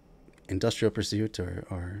industrial pursuit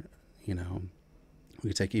or we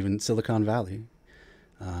could take even Silicon Valley,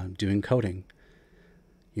 doing coding.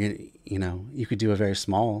 You could do a very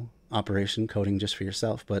small operation coding just for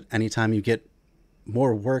yourself, but anytime you get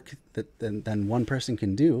more work than one person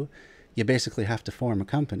can do, you basically have to form a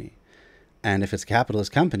company. And if it's a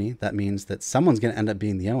capitalist company, that means that someone's going to end up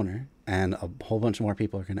being the owner, and a whole bunch more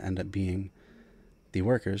people are going to end up being the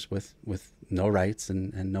workers with no rights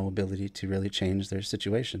and no ability to really change their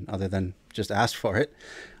situation other than just ask for it.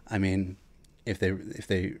 I mean, if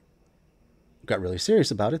they got really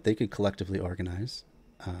serious about it, they could collectively organize.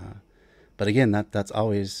 But again, that's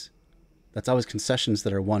always concessions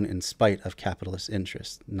that are won in spite of capitalist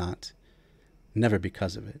interest, never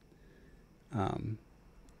because of it.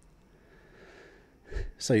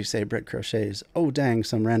 So you say Brett Crochets, oh dang,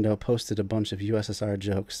 some rando posted a bunch of USSR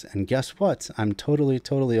jokes, and guess what? I'm suddenly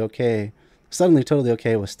totally okay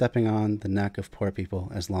with stepping on the neck of poor people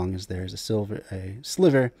as long as there's a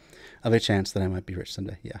sliver of a chance that I might be rich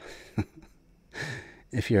someday. Yeah.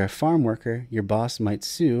 If you're a farm worker, your boss might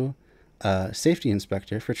sue a safety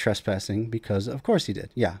inspector for trespassing because of course he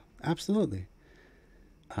did. Yeah, absolutely.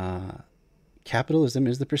 Capitalism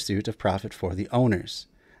is the pursuit of profit for the owners.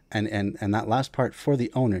 And that last part, for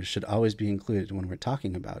the owners, should always be included when we're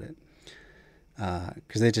talking about it.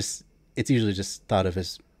 Because it's usually just thought of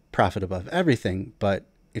as profit above everything, but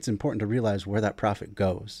it's important to realize where that profit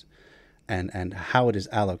goes and how it is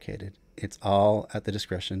allocated. It's all at the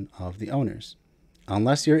discretion of the owners.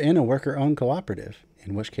 Unless you're in a worker-owned cooperative,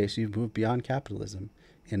 in which case you've moved beyond capitalism,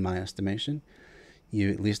 in my estimation.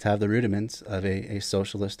 You at least have the rudiments of a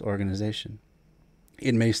socialist organization.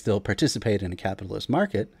 It may still participate in a capitalist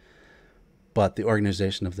market, but the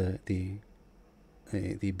organization of the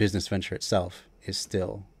business venture itself is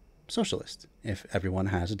still socialist if everyone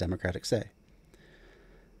has a democratic say.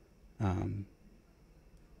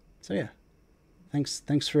 So yeah,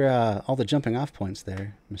 thanks for all the jumping off points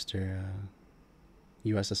there, Mr.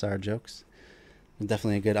 USSR jokes.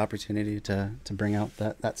 Definitely a good opportunity to bring out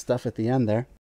that stuff at the end there.